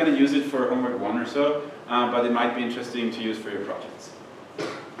 You're not going to use it for homework 1 or so, but it might be interesting to use for your projects.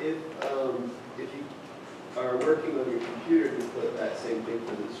 If you are working on your computer, you put that same thing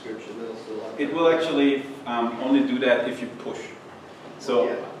for the description, that'll still it will actually only do that if you push.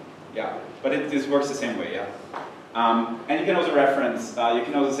 So yeah, but this works the same way, yeah. And you can also reference, you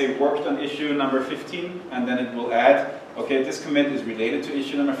can also say worked on issue number 15, and then it will add, okay, this commit is related to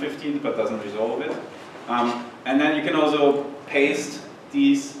issue number 15, but doesn't resolve it. And then you can also paste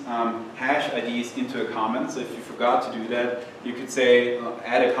these hash IDs into a comment. So if you forgot to do that, you could say,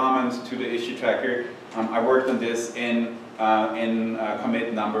 add a comment to the issue tracker. I worked on this in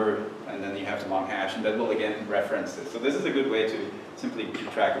commit number, and then you have the long hash, and that will again reference this. So this is a good way to simply keep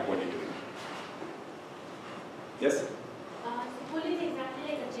track of what you're doing. Yes? Full is exactly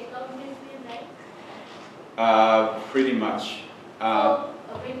like a checkout interface, right? Pretty much. So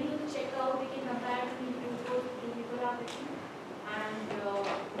when you check out, we can compare to people application, and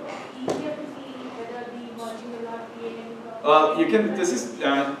easier to see whether the watching will not create any problem. Well, you can. This is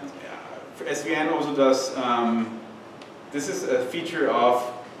SVN also does. This is a feature of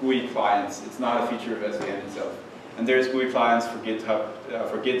GUI clients. It's not a feature of SVN itself. And there's GUI clients for GitHub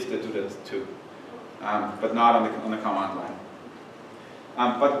for Git that do that too. But not on the command line.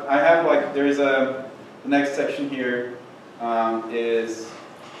 But I have like, there is the next section here is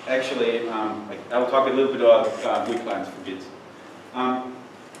actually, like, I'll talk a little bit about GUI clients for Git.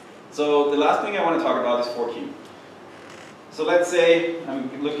 So the last thing I want to talk about is forking. So let's say I'm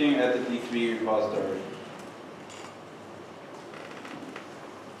looking at the D3 repository.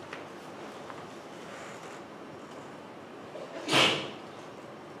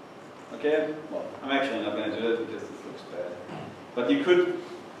 Okay, well, I'm actually not going to do it because this looks bad. But you could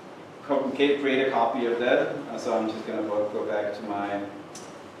create a copy of that. So I'm just going to go back to my,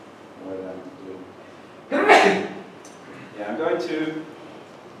 what am I doing? Yeah, I'm going to,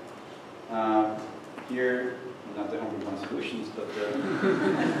 here, not the Homework 1 solutions, but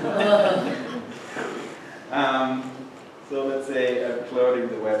so let's say I'm uploading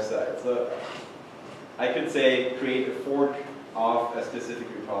the website. So I could say create a fork of a specific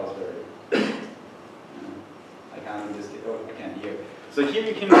repository. I can't in this case, oh, I can't here. So here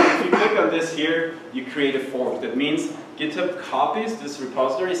you can, if you click on this here, you create a fork. That means GitHub copies this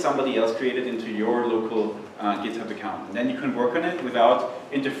repository somebody else created into your local GitHub account. And then you can work on it without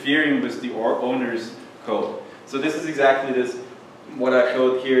interfering with the owner's code. So this is exactly this, what I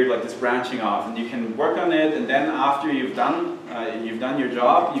showed here, like this branching off. And you can work on it, and then after you've done your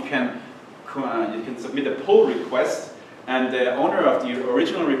job, you can submit a pull request. And the owner of the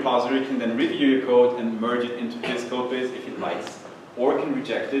original repository can then review your code and merge it into his code base if he likes, or can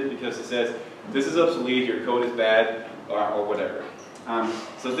reject it because he says, this is obsolete, your code is bad, or whatever.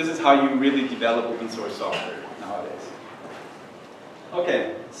 So this is how you really develop open source software nowadays.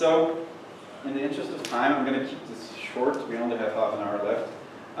 Okay, so in the interest of time, I'm going to keep this short. We only have half an hour left.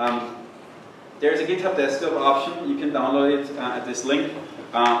 There's a GitHub desktop option. You can download it at this link.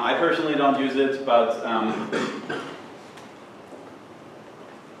 I personally don't use it, but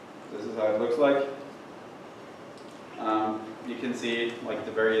this is how it looks like. You can see like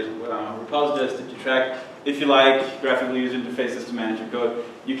the various repositories that you track. If you like graphical user interfaces to manage your code,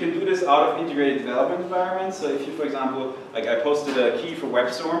 you can do this out of integrated development environments. So if you, for example, like I posted a key for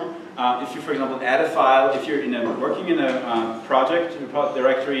WebStorm, if you, for example, add a file, if you're working in a project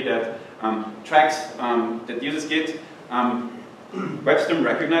directory that tracks, that uses Git, WebStorm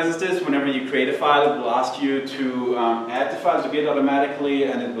recognizes this. Whenever you create a file, it will ask you to add the file to Git automatically,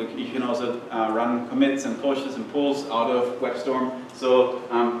 and you can also run commits and pushes and pulls out of WebStorm. So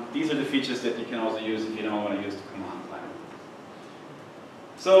these are the features that you can also use if you don't want to use the command line.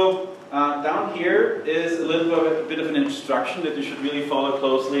 So down here is a little bit of an instruction that you should really follow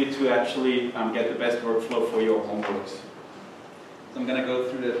closely to actually get the best workflow for your homeworks. So I'm going to go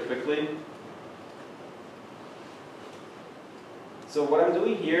through that quickly. So what I'm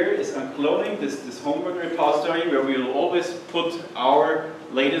doing here is I'm cloning this homework repository where we will always put our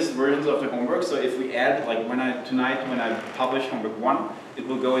latest versions of the homework. So if we add, like tonight when I publish homework 1, it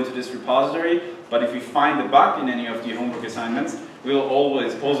will go into this repository. But if we find a bug in any of the homework assignments, we'll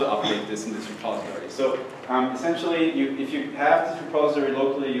always also update this in this repository. So essentially, if you have this repository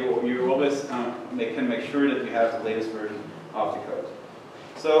locally, you always can make sure that you have the latest version of the code.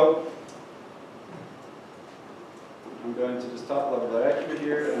 So I'm going to this top level directory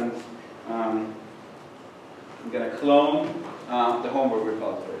here, and I'm going to clone the homework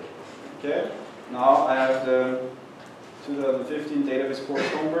repository. Okay. Now I have the 2015 database course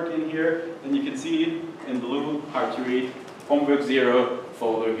homework in here, and you can see in blue, hard to read, homework 0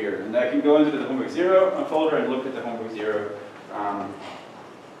 folder here. And I can go into the homework 0 folder and look at the homework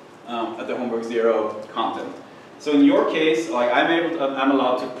 0 content. So in your case, like I'm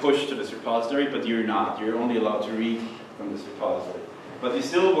allowed to push to this repository, but you're not. You're only allowed to read from this repository. But you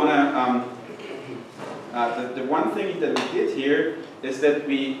still want to. The one thing that we did here is that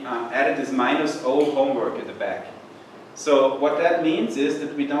we added this -o homework at the back. So what that means is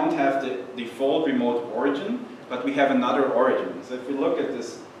that we don't have the default remote origin, but we have another origin. So if we look at the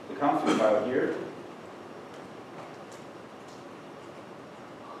config file here.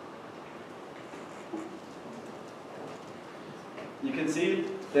 You can see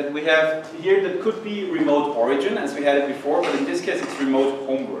that we have here that could be remote origin as we had it before, but in this case it's remote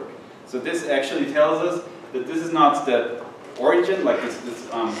homework. So this actually tells us that this is not the origin, like this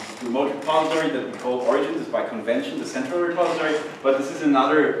remote repository that we call origin, is by convention the central repository, but this is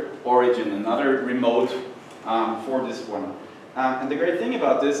another origin, another remote for this one. And the great thing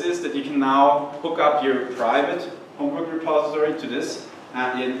about this is that you can now hook up your private homework repository to this,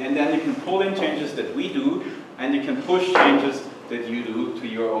 and then you can pull in changes that we do, and you can push changes that you do to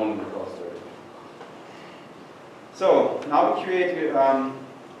your own repository. So now we create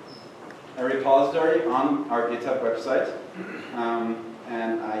a repository on our GitHub website,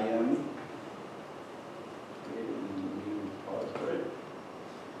 and I am creating a new repository.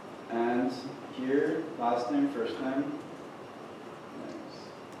 And here, last name, first name. Next.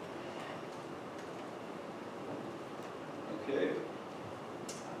 Okay,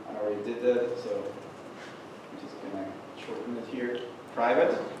 I already did that, so I'm just gonna shorten it here.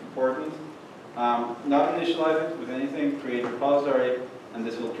 Private, important. Not initialize it with anything, create repository, and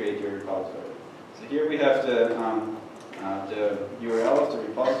this will create your repository. So here we have the URL of the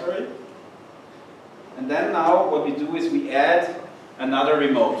repository. And then now what we do is we add another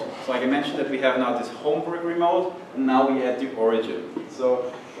remote. So like I mentioned that we have now this homework remote, and now we add the origin.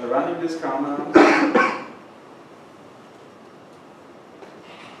 So by running this command,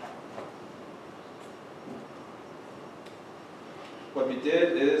 what we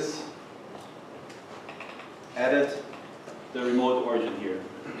did is added the remote origin here.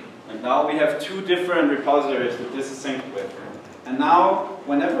 And now we have two different repositories that this is synced with. And now,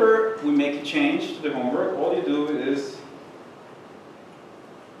 whenever we make a change to the homework, all you do is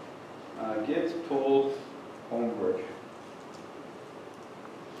git pull homework.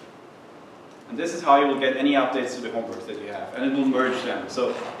 And this is how you will get any updates to the homeworks that you have. And it will merge them.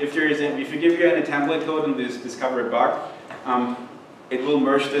 So if you give you any template code and this discover a bug, it will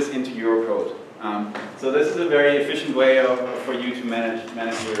merge this into your code. So this is a very efficient way for you to manage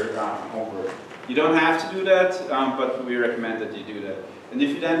your homework. You don't have to do that, but we recommend that you do that. And if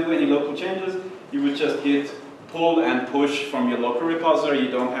you then do any local changes, you would just git pull and push from your local repository.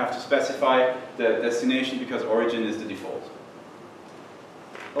 You don't have to specify the destination because origin is the default.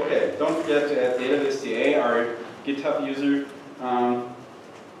 Okay, don't forget to add database TA, our GitHub user.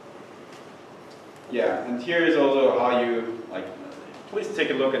 Yeah, and here is also how you, please take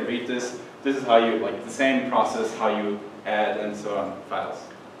a look and read this. this is how you, like the same process, how you add and so on files.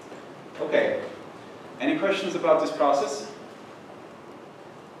 Okay, any questions about this process?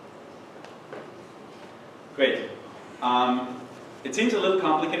 Great. It seems a little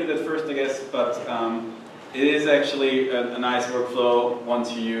complicated at first, I guess, but it is actually a nice workflow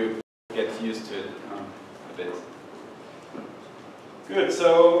once you get used to it a bit. Good,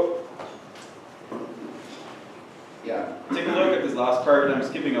 so yeah, take a look at this last part. I'm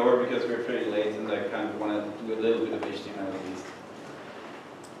skipping over because we're pretty late and I kind of want to do a little bit of HTML at least.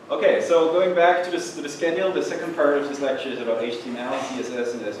 Okay, so going back to the schedule, the second part of this lecture is about HTML,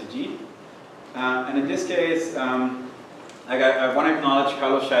 CSS, and SVG. And in this case, I want to acknowledge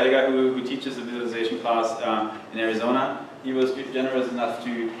Carlos Scheidegger, who teaches a visualization class in Arizona. He was generous enough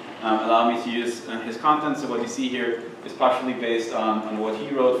to allow me to use his content, so what you see here is partially based on what he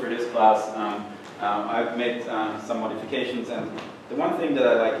wrote for his class. I've made some modifications, and the one thing that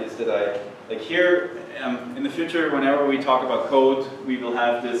I like is that like here, in the future, whenever we talk about code, we will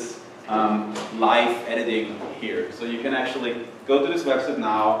have this live editing here. So you can actually go to this website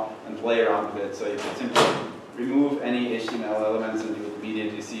now and play around with it. So you can simply remove any HTML elements and you will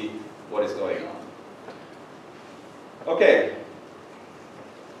immediately see what is going on. Okay.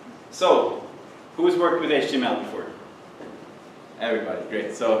 So, who has worked with HTML before? Everybody,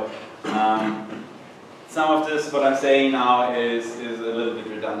 great. So, some of this, what I'm saying now, is a little bit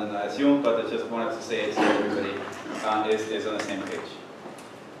redundant, I assume, but I just wanted to say it so everybody is on the same page.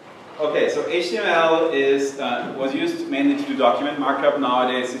 Okay, so HTML was used mainly to do document markup.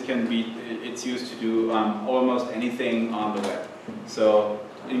 Nowadays, it's used to do almost anything on the web. So,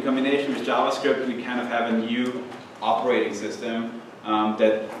 in combination with JavaScript, we kind of have a new operating system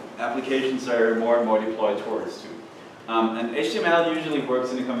that applications are more and more deployed towards. And HTML usually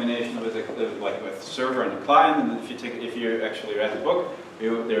works in a combination with with server and a client. And if you actually read the book,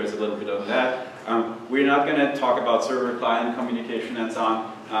 there is a little bit of that. We're not going to talk about server-client communication and so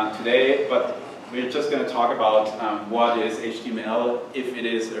on today, but we're just going to talk about what is HTML if it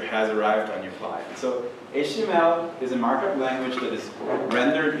is or has arrived on your client. So HTML is a markup language that is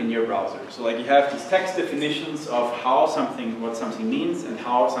rendered in your browser. So like you have these text definitions of what something means and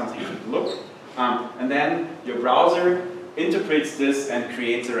how something should look. And then your browser interprets this and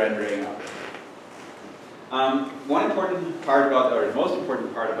creates a rendering of it. One important part about, or the most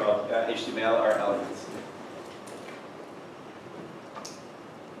important part about HTML are elements.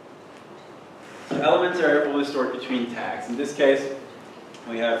 So elements are always stored between tags. In this case,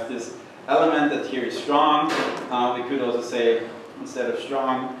 we have this element that here is strong. We could also say, instead of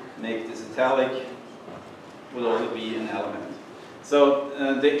strong, make this italic, will also be an element. So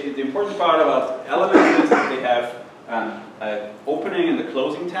the important part about elements is that they have an opening and a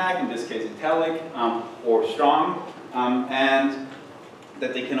closing tag, in this case italic or strong, and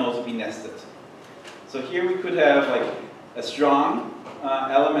that they can also be nested. So here we could have like a strong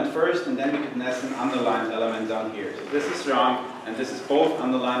element first, and then we could nest an underlined element down here. So this is strong, and this is both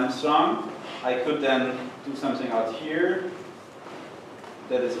underlined and strong. I could then do something out here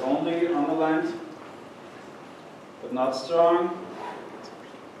that is only underlined, but not strong.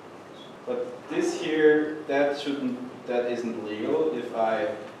 But this here, that isn't legal if I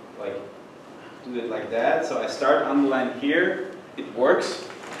do it like that. So I start underline here, it works,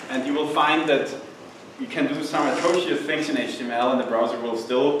 and you will find that you can do some atrocious things in HTML and the browser will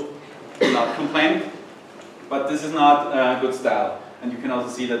still not complain. But this is not good style. And you can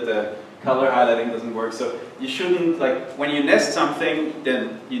also see that the color highlighting doesn't work. So you shouldn't, when you nest something,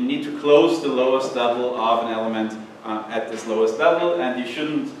 then you need to close the lowest level of an element at this lowest level, and you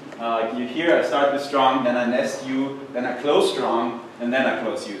shouldn't, you here I start with strong, then I nest you, then I close strong, and then I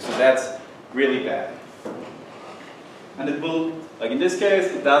close you. So that's really bad. And it will, in this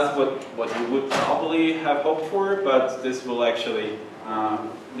case, it does what you would probably have hoped for, but this will actually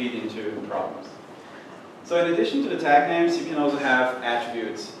lead into problems. So in addition to the tag names, you can also have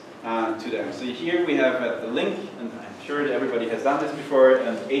attributes to them. So here we have the link, and I'm sure that everybody has done this before,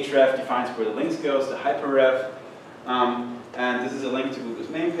 and href defines where the links goes, the hyperref, and this is a link to Google's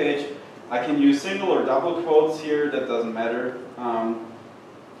main page. I can use single or double quotes here, that doesn't matter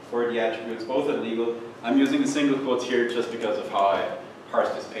for the attributes, both are legal. I'm using the single quotes here just because of how I parse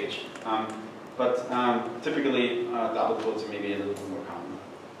this page. But typically double quotes are maybe a little bit more common.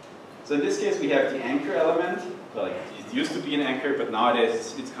 So in this case we have the anchor element. Well, it used to be an anchor, but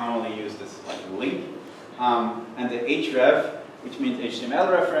nowadays it's commonly used as a link. And the href, which means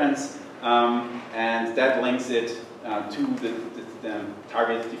HTML reference, and that links it to the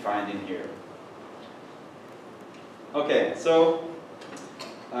target defined in here. Okay, so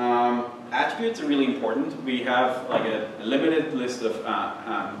attributes are really important. We have like a limited list of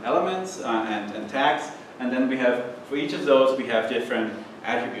elements and tags, and then we have, for each of those, we have different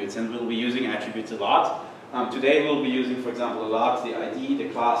attributes, and we'll be using attributes a lot. Today we'll be using, for example, a lot the ID, the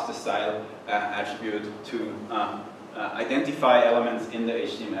class, the style attribute to identify elements in the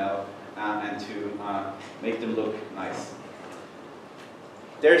HTML and to make them look nice.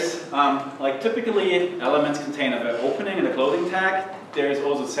 There's, like typically elements contain an opening and a closing tag. There's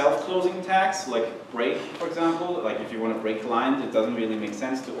also self-closing tags, like break, for example. Like if you want to break lines, it doesn't really make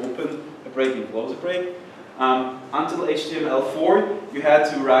sense to open a break and close a break. Until HTML4, you had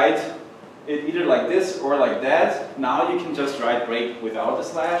to write it either like this or like that. Now you can just write break without a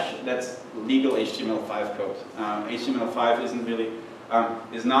slash. That's legal HTML5 code. HTML5 isn't really,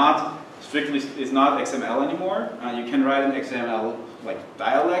 is not XML anymore. You can write an XML like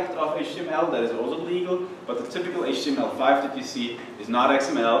dialect of HTML that is also legal, but the typical HTML5 that you see is not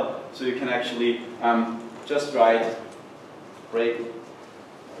XML, so you can actually just write break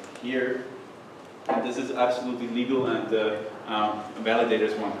here, and this is absolutely legal, and the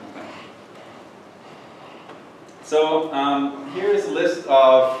validators won't complain. So here is a list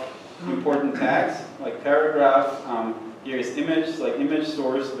of important tags, like paragraph. Here is image, like image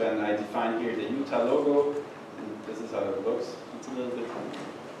source, then I define here the Utah logo, and this is how it looks. It's a little different.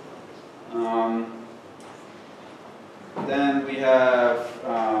 Then we have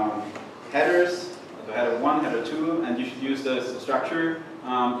headers, so header 1, header 2, and you should use this structure.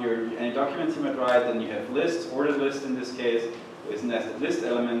 Any documents you might write, then you have lists, ordered list in this case, with nested list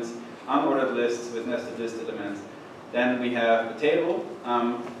elements, unordered lists with nested list elements. Then we have a table,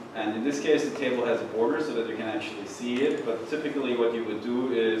 and in this case the table has a border so that you can actually see it, but typically what you would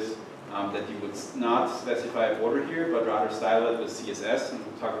do is that you would not specify a border here, but rather style it with CSS, and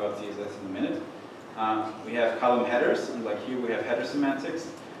we'll talk about CSS in a minute. We have column headers, and like here we have header semantics,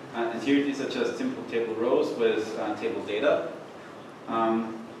 and here these are just simple table rows with table data.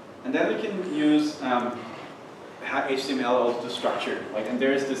 And then we can use HTML also to structure. Like, and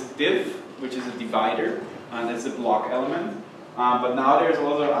there is this div, which is a divider, and it's a block element. But now there's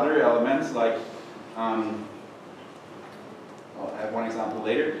also other elements like, I'll have one example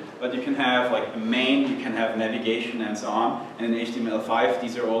later, but you can have like a main, you can have navigation and so on. And in HTML5,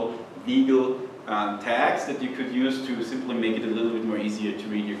 these are all legal tags that you could use to simply make it a little bit more easier to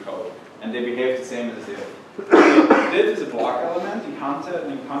read your code. And they behave the same as div. So div is a block element. In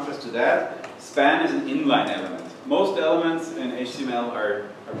contrast to that, span is an inline element. Most elements in HTML are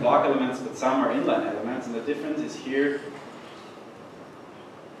block elements, but some are inline elements, and the difference is here.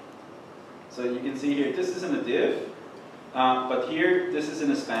 So you can see here, this is in a div, but here, this is in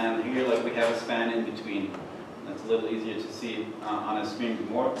a span. Here, like we have a span in between. That's a little easier to see on a screen with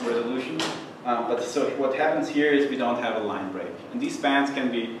more resolution. But so what happens here is we don't have a line break. And these spans can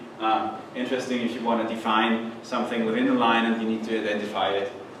be interesting if you want to define something within the line and you need to identify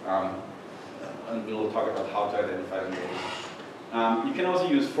it. And we'll talk about how to identify them later. You can also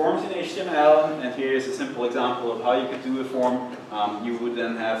use forms in HTML, and here is a simple example of how you could do a form. You would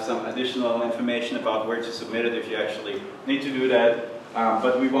then have some additional information about where to submit it if you actually need to do that,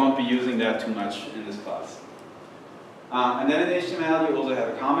 but we won't be using that too much in this class. And then in HTML you also have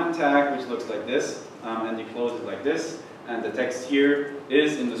a comment tag which looks like this, and you close it like this, and the text here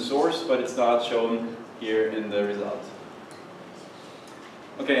is in the source, but it's not shown here in the result.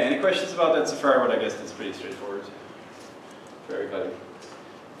 Okay, any questions about that so far? But I guess that's pretty straightforward for everybody.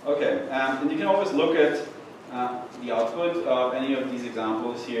 Okay, and you can always look at the output of any of these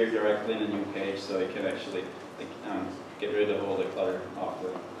examples here directly in a new page, so you can actually get rid of all the clutter off the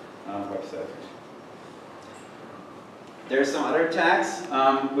website. There are some other tags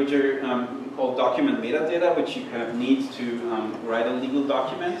which are called document metadata, which you kind of need to write a legal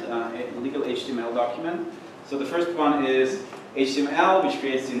document, a legal HTML document. So the first one is HTML, which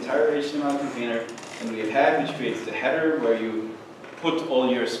creates the entire HTML container, and we have head, which creates the header, where you put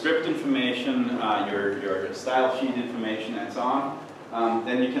all your script information, your style sheet information, and so on.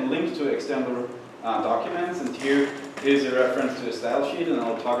 Then you can link to external documents, and here is a reference to a style sheet, and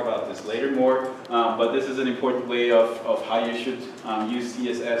I'll talk about this later more. But this is an important way of how you should use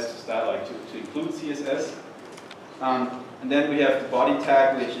CSS to include CSS. And then we have the body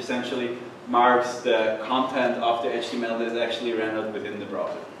tag, which essentially marks the content of the HTML that is actually rendered within the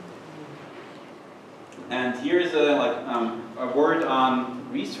browser. And here is a word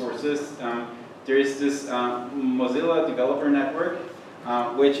on resources. There is this Mozilla Developer Network,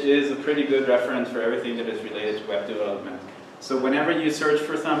 which is a pretty good reference for everything that is related to web development. So whenever you search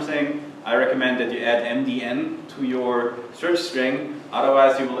for something, I recommend that you add MDN to your search string.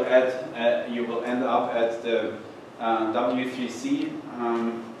 Otherwise, you will end up at the W3C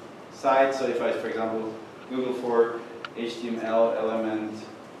site. So if I, for example, Google for HTML element,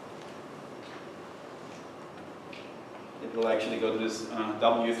 it will actually go to this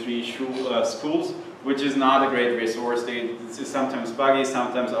W3 schools, which is not a great resource. This is sometimes buggy,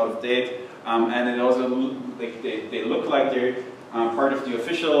 sometimes out of date, and it also they look like they're part of the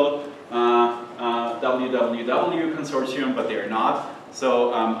official www consortium, but they're not.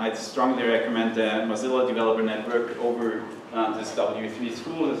 So I'd strongly recommend the Mozilla Developer Network over this W3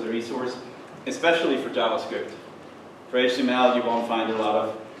 school as a resource, especially for JavaScript. For HTML, you won't find a lot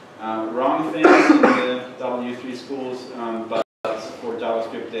of wrong things in the W3 schools, but for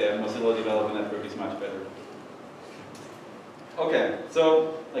JavaScript, the Mozilla Developer Network is much better. Okay,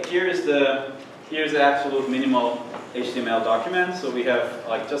 so like here's the absolute minimal HTML document. So we have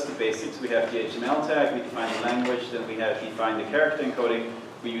like just the basics. We have the HTML tag, we define the language, then we have defined the character encoding.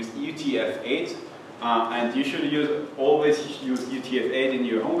 We use UTF-8, and you should always use UTF-8 in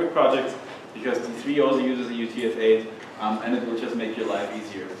your homework projects because D3 also uses a UTF-8, and it will just make your life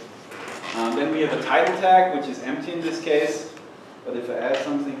easier. Then we have a title tag, which is empty in this case. But if I add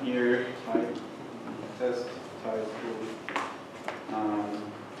something here, test title,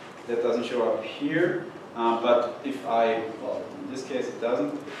 that doesn't show up here. But if well, in this case it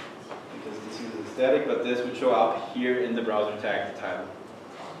doesn't, because this uses static, but this would show up here in the browser tag, the title.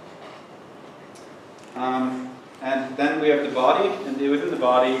 And then we have the body, and within the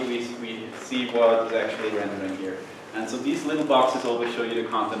body we see what is actually rendering here. And so these little boxes always show you the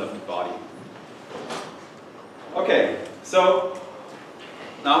content of the body. Okay, so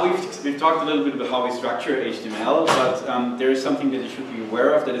now we've talked a little bit about how we structure HTML, but there is something that you should be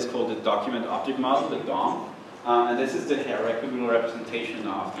aware of that is called the document object model, the DOM. And this is the hierarchical representation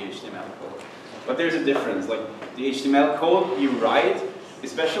of the HTML code. But there's a difference. Like the HTML code you write,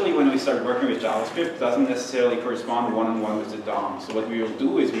 especially when we start working with JavaScript, doesn't necessarily correspond one-on-one with the DOM. So what we will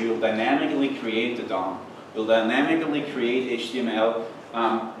do is we will dynamically create the DOM. We'll dynamically create HTML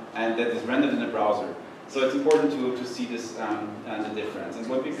and that is rendered in the browser. So it's important to see this and the difference. And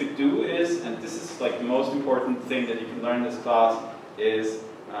what we could do is, and this is like the most important thing that you can learn in this class, is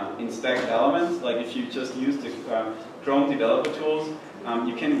inspect elements. Like if you just use the Chrome developer tools,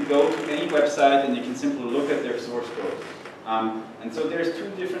 you can go to any website and you can simply look at their source code. And so there's two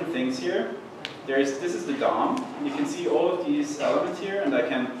different things here. This is the DOM. You can see all of these elements here, and I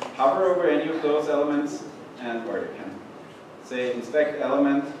can hover over any of those elements, and or I can say inspect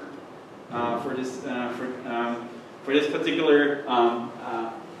element for this particular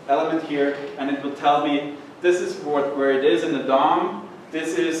element here, and it will tell me this is where it is in the DOM.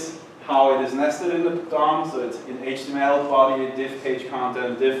 This is how it is nested in the DOM. So it's in HTML body, div page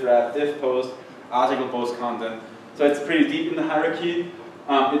content, div wrap, div post, article post content. So it's pretty deep in the hierarchy.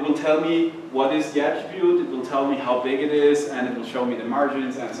 It will tell me what is the attribute, it will tell me how big it is, and it will show me the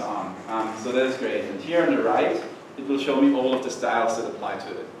margins and so on. So that is great. And here on the right, it will show me all of the styles that apply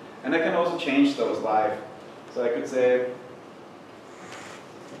to it. And I can also change those live. So I could say,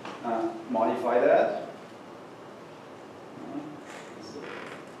 modify that.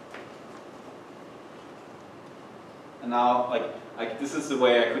 And now, like this is the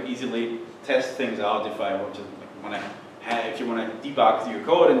way I could easily test things out if I want to, if you want to debug your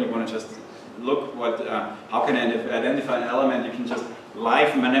code and you want to just look how can I identify an element, you can just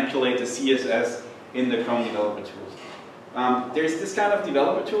live manipulate the CSS in the Chrome developer tools. There's this kind of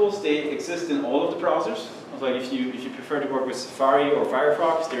developer tools, they exist in all of the browsers. Like if you prefer to work with Safari or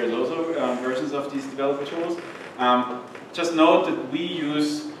Firefox, there are lots of versions of these developer tools. Just note that we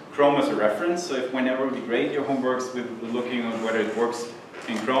use Chrome as a reference, so if whenever we grade your homeworks, we're looking at whether it works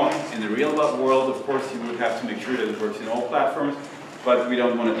in Chrome. In the real world, of course, you would have to make sure that it works in all platforms, but we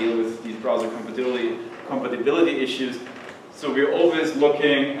don't want to deal with these browser compatibility issues. So we're always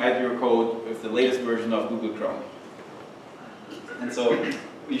looking at your code with the latest version of Google Chrome. And so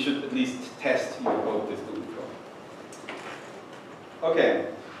you should at least test your code with Google Chrome. Okay,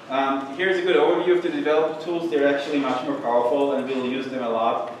 here's a good overview of the developer tools. They're actually much more powerful and we'll use them a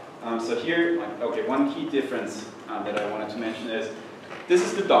lot. So here, okay, one key difference that I wanted to mention is this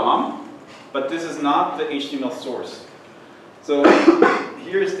is the DOM, but this is not the HTML source. So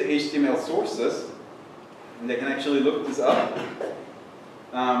here's the HTML sources, and they can actually look this up,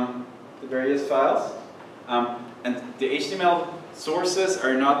 the various files. And the HTML sources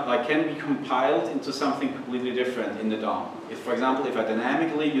are not, can be compiled into something completely different in the DOM. If, for example, if I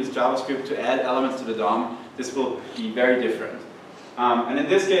dynamically use JavaScript to add elements to the DOM, this will be very different. And in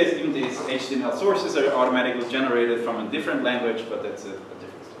this case, even these HTML sources are automatically generated from a different language, but that's a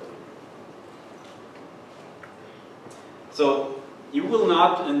different story. So you will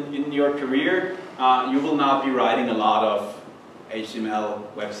not, in your career, you will not be writing a lot of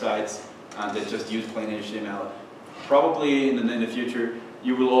HTML websites that just use plain HTML. Probably in the future,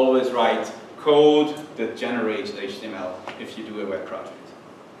 you will always write code that generates HTML if you do a web project.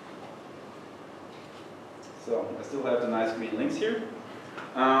 So I still have the nice green links here.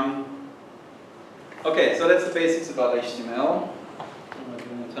 Okay, so that's the basics about HTML. Am I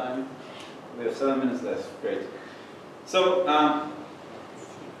doing the time? We have 7 minutes left. Great. So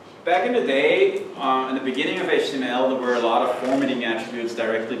back in the day, in the beginning of HTML, there were a lot of formatting attributes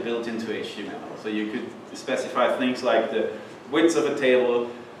directly built into HTML. So you could specify things like the width of a table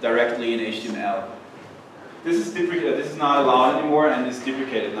directly in HTML. This is not allowed anymore and is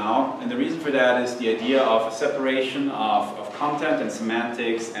deprecated now. And the reason for that is the idea of a separation of content and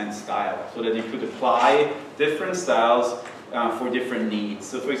semantics and style, so that you could apply different styles for different needs.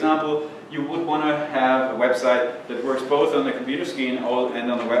 So for example, you would want to have a website that works both on the computer screen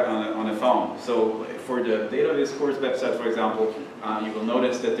and on the web, on a phone. So for the data discourse website, for example, you will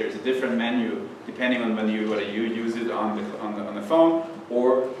notice that there's a different menu depending on whether you use it on the phone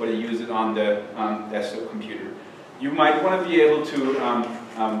or whether you use it on the desktop computer. You might want to be able to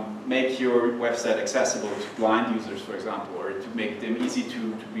make your website accessible to blind users, for example, or to make them easy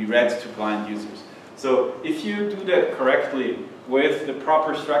to be read to blind users. So if you do that correctly with the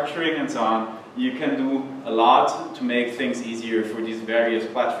proper structuring and so on, you can do a lot to make things easier for these various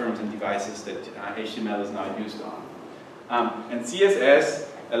platforms and devices that HTML is now used on. And CSS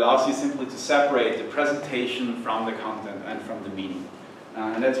allows you simply to separate the presentation from the content and from the meaning.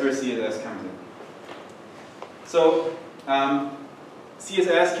 And that's where CSS comes in. So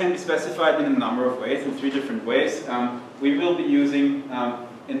CSS can be specified in a number of ways, in 3 different ways. We will be using,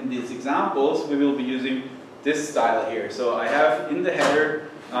 in these examples, we will be using this style here. So I have in the header,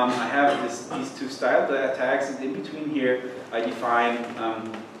 I have these 2 style tags, and in between here I define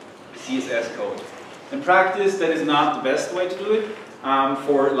CSS code. In practice, that is not the best way to do it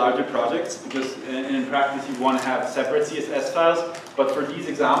for larger projects, because in practice you want to have separate CSS files, but for these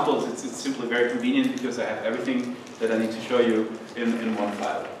examples it's simply very convenient because I have everything that I need to show you in one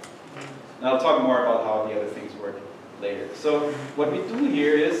file. And I'll talk more about how the other things work later. So what we do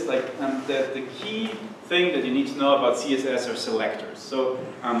here is, like, the key thing that you need to know about CSS are selectors. So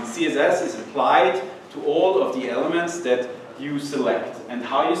CSS is applied to all of the elements that you select. And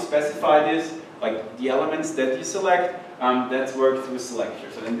how you specify this, like the elements that you select, that's worked through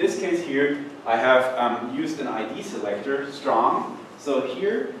selectors. So in this case here, I have used an ID selector, strong. So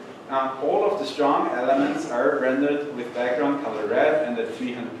here, all of the strong elements are rendered with background color red and at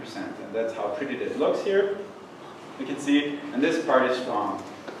 300%. And that's how pretty that looks here. You can see, and this part is strong.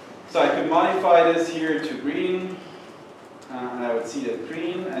 So I could modify this here to green, and I would see that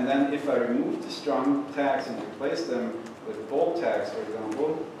green, and then if I remove the strong tags and replace them with bold tags, for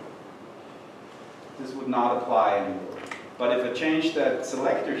example, this would not apply anymore. But if I change that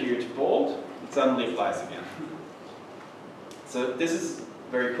selector here to bold, it suddenly applies again. So this is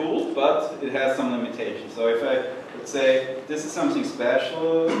very cool, but it has some limitations. So if I would say this is something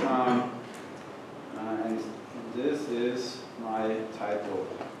special, and this is my title.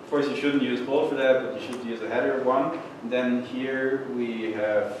 Of course, you shouldn't use bold for that, but you should use a header one. And then here we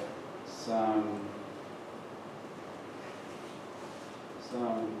have some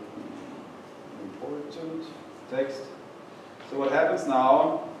important text. So what happens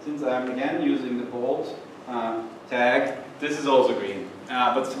now, since I'm again using the bold tag, this is also green.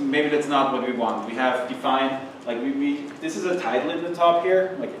 But maybe that's not what we want. We have defined, like this is a title in the top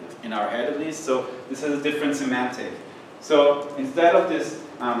here, like in our head at least, so this has a different semantic. So instead of this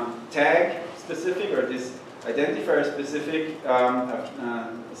tag specific or this identifier specific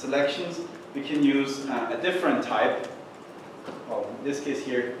selections, we can use a different type. Well, in this case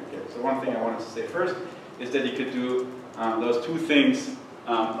here, okay, so one thing I wanted to say first is that you could do those 2 things.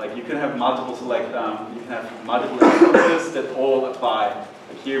 Like you can have multiple you can have multiple instances that all apply.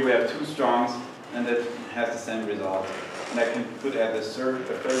 Like here we have 2 strongs, and that has the same result. And I could add the third.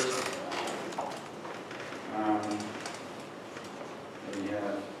 And we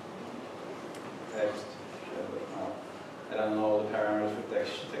have text. I don't know all the parameters for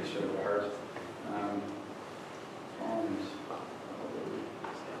text shadow art. Font.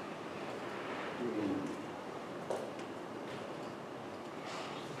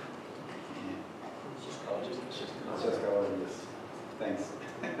 Let's just go over this. Thanks.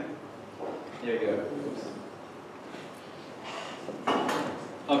 Here we go. Oops.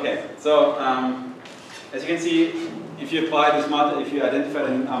 Okay, so as you can see, if you apply this if you identify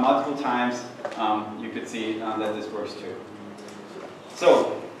them multiple times, you could see that this works too.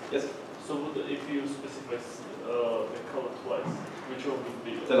 So, yes? So if you specify the color twice, which one would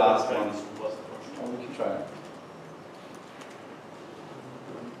be the last one? we can try it.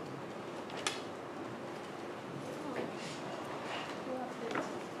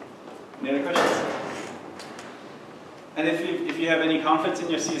 Any other questions? And if you have any conflicts in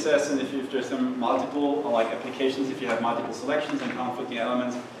your CSS, and if there's some multiple like applications, if you have multiple selections and conflicting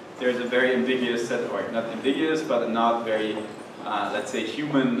elements, there's a very ambiguous set, or not ambiguous, but a not very, let's say,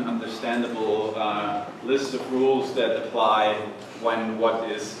 human understandable list of rules that apply when what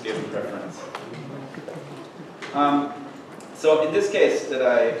is given preference. So in this case that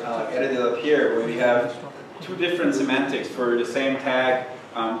I edited up here, where we have two different semantics for the same tag,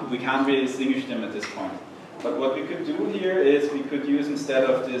 we can't really distinguish them at this point. But what we could do here is we could use, instead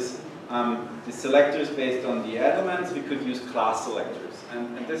of this, the selectors based on the elements, we could use class selectors.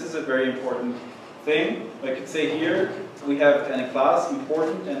 And this is a very important thing. I could say here we have a class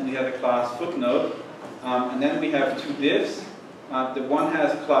important and we have a class footnote. And then we have two divs. The one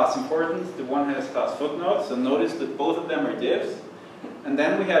has class important, the one has class footnote. So notice that both of them are divs. And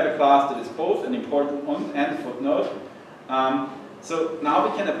then we have a class that is both an important one and footnote. So now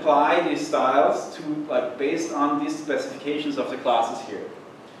we can apply these styles to, like, based on these specifications of the classes here.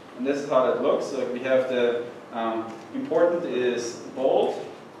 And this is how that looks. So we have the important is bold,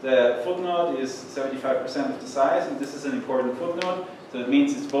 the footnote is 75% of the size, and this is an important footnote. So it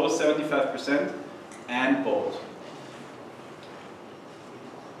means it's both 75% and bold.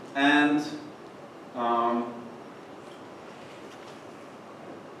 And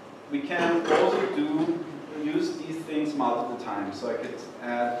we can also use these things multiple times. So I could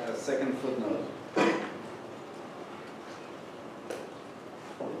add a second footnote.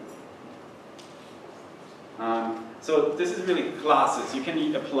 So this is really classes. You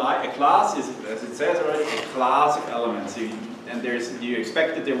can apply a class, is, as it says already, a class of elements. And you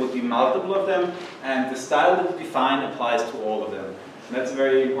expect that there will be multiple of them, and the style that you define applies to all of them. And that's a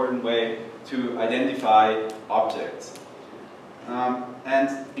very important way to identify objects.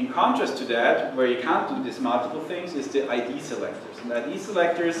 And in contrast to that, where you can't do these multiple things, is the ID selectors. And ID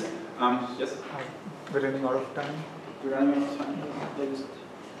selectors, yes? We're running out of time. We're running out of time?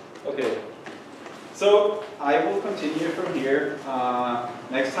 Okay. So I will continue from here.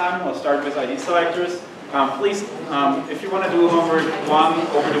 Next time I'll start with ID selectors. Please, if you want to do homework 1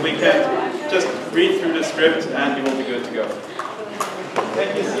 over the weekend, just read through the script and you will be good to go.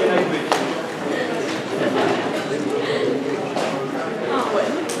 Thank you. See you next week.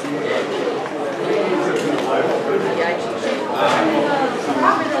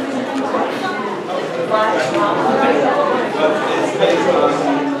 It's based on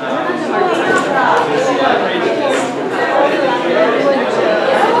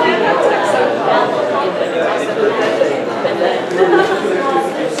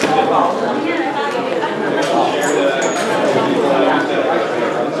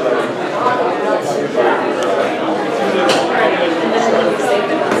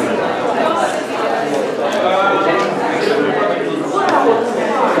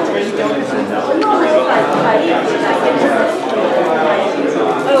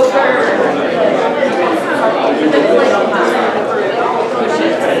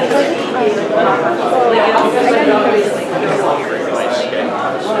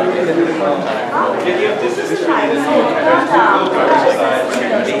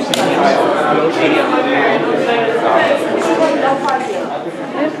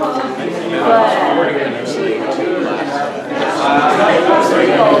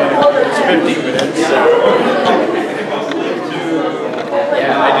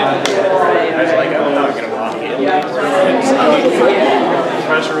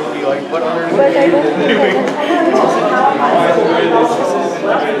Pressure will be like, what are you doing?